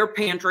go to your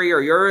pantry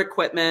or your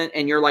equipment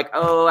and you're like,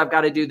 oh, I've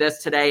got to do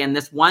this today, and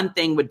this one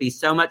thing would be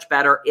so much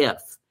better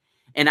if,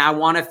 and I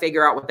want to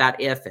figure out what that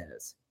if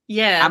is.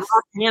 Yes. I'm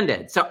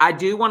left-handed. So I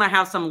do want to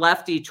have some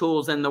lefty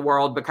tools in the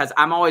world, because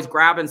I'm always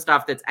grabbing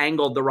stuff that's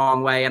angled the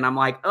wrong way. And I'm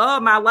like, oh,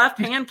 my left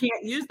hand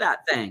can't use that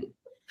thing.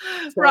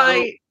 So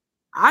right.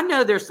 I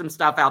know there's some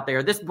stuff out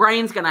there. This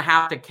brain's going to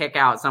have to kick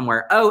out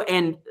somewhere. Oh,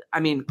 and I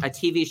mean, a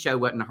TV show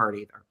wouldn't hurt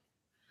either.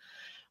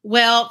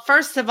 Well,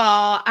 first of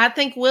all, I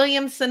think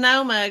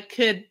Williams-Sonoma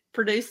could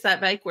produce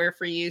that bakeware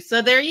for you.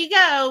 So there you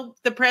go.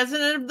 The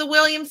president of the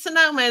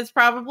Williams-Sonoma is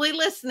probably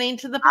listening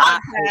to the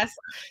podcast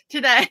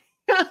today.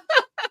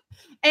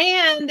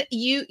 And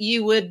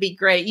you would be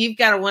great. You've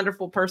got a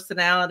wonderful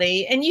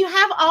personality, and you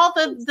have all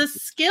the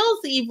skills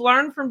that you've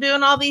learned from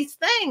doing all these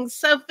things.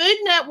 So Food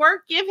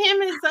Network, give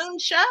him his own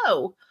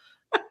show.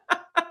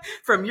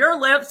 From your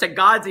lips to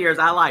God's ears,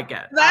 I like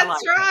it.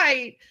 That's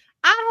right.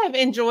 I have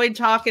enjoyed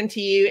talking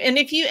to you. And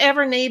if you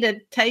ever need a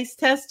taste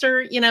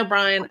tester,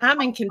 Brian,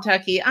 I'm in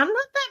Kentucky. I'm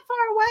not that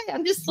far away.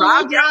 I'm just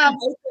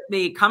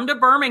come to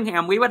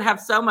Birmingham. We would have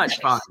so much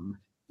fun.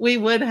 We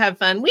would have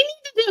fun. We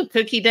need to do a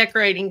cookie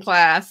decorating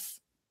class.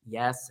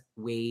 Yes,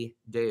 we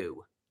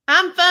do.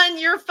 I'm fun.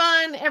 You're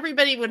fun.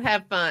 Everybody would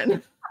have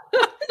fun.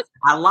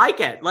 I like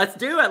it. Let's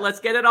do it. Let's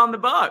get it on the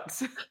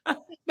books.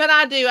 But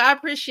I do. I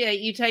appreciate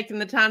you taking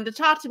the time to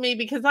talk to me,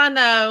 because I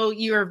know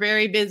you are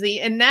very busy.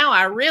 And now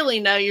I really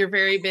know you're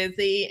very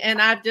busy.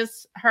 And I've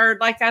just heard,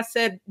 like I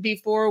said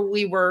before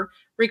we were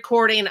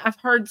recording, I've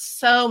heard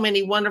so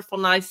many wonderful,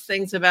 nice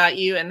things about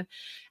you. And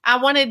I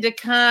wanted to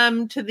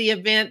come to the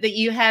event that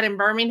you had in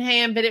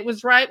Birmingham, but it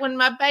was right when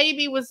my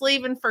baby was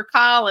leaving for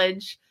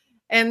college.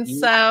 And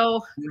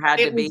so you had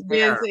to be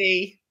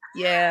busy.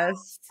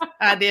 Yes,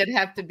 I did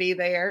have to be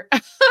there.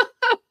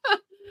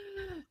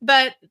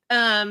 But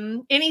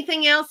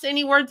anything else,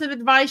 any words of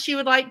advice you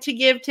would like to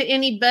give to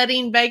any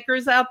budding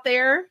bakers out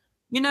there?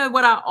 You know,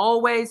 what I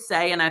always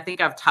say, and I think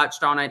I've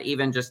touched on it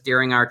even just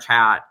during our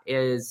chat,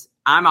 is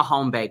I'm a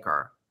home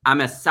baker.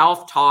 I'm a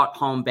self-taught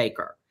home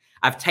baker.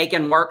 I've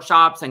taken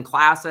workshops and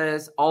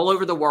classes all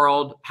over the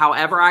world,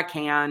 however I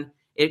can.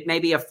 It may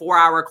be a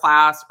 4-hour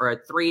class or a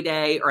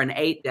 3-day or an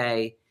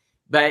 8-day.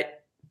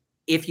 But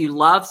if you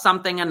love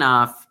something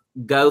enough,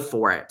 go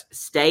for it.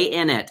 Stay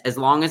in it as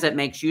long as it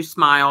makes you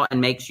smile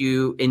and makes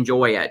you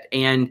enjoy it.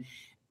 And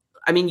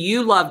I mean,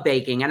 you love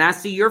baking, and I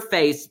see your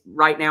face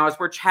right now as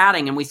we're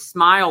chatting, and we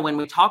smile when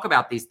we talk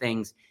about these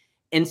things.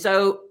 And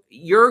so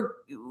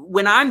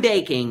when I'm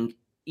baking,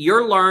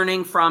 you're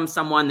learning from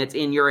someone that's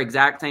in your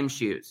exact same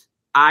shoes.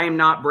 I am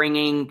not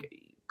bringing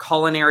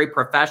culinary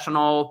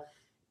professional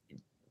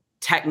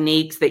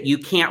techniques that you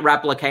can't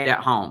replicate at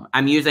home.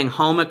 I'm using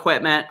home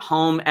equipment,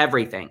 home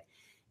everything.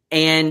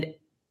 And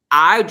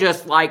I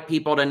just like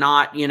people to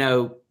not,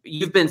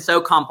 you've been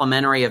so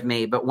complimentary of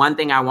me, but one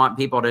thing I want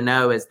people to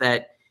know is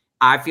that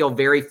I feel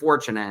very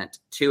fortunate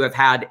to have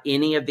had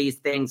any of these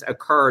things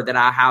occur, that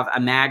I have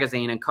a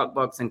magazine and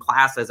cookbooks and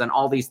classes and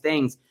all these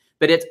things,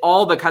 but it's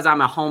all because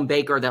I'm a home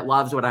baker that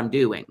loves what I'm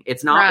doing.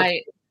 It's not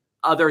right.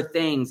 Other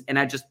things. And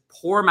I just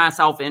pour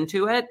myself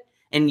into it,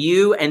 and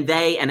you and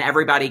they and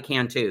everybody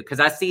can too. Because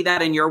I see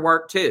that in your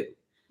work too.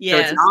 Yes.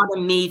 So it's not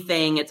a me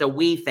thing. It's a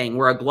we thing.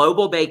 We're a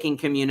global baking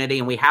community,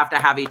 and we have to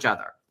have each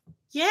other.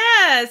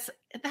 Yes.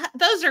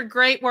 Those are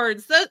great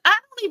words. I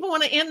don't even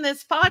want to end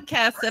this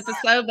podcast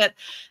episode, but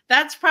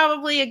that's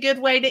probably a good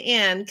way to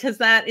end, because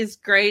that is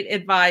great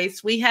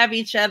advice. We have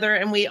each other,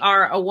 and we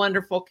are a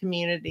wonderful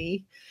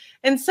community.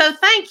 And so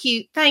thank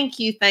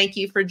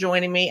you for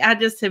joining me. I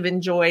just have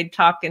enjoyed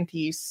talking to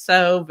you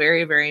so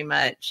very, very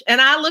much. And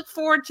I look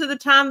forward to the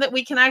time that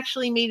we can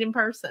actually meet in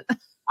person.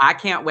 I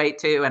can't wait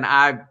to. And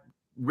I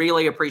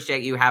really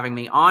appreciate you having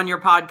me on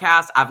your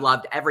podcast. I've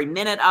loved every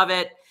minute of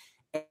it.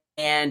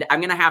 And I'm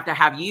going to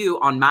have you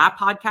on my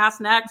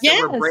podcast next.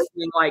 Yes. So we're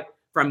breaking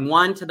from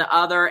one to the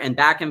other and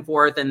back and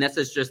forth. And this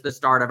is just the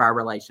start of our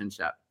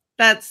relationship.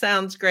 That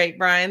sounds great,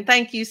 Brian.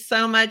 Thank you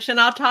so much. And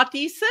I'll talk to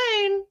you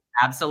soon.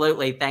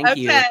 Absolutely. Thank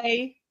you.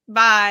 Okay.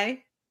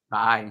 Bye.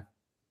 Bye.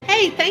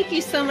 Hey, thank you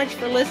so much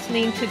for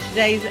listening to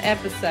today's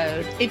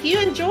episode. If you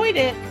enjoyed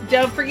it,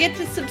 don't forget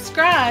to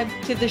subscribe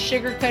to the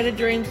Sugar Coated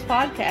Dreams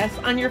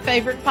podcast on your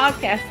favorite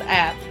podcast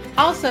app.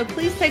 Also,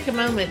 please take a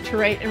moment to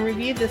rate and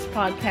review this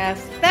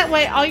podcast. That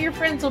way, all your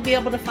friends will be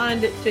able to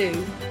find it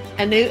too.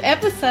 A new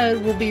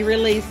episode will be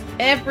released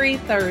every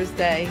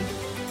Thursday.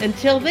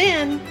 Until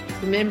then,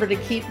 remember to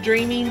keep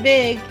dreaming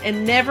big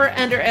and never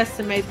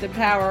underestimate the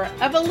power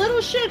of a little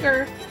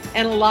sugar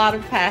and a lot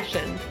of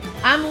passion.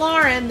 I'm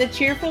Lauren, the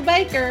Cheerful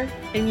Baker,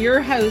 and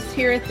your host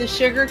here at the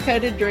Sugar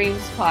Coated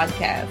Dreams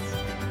podcast.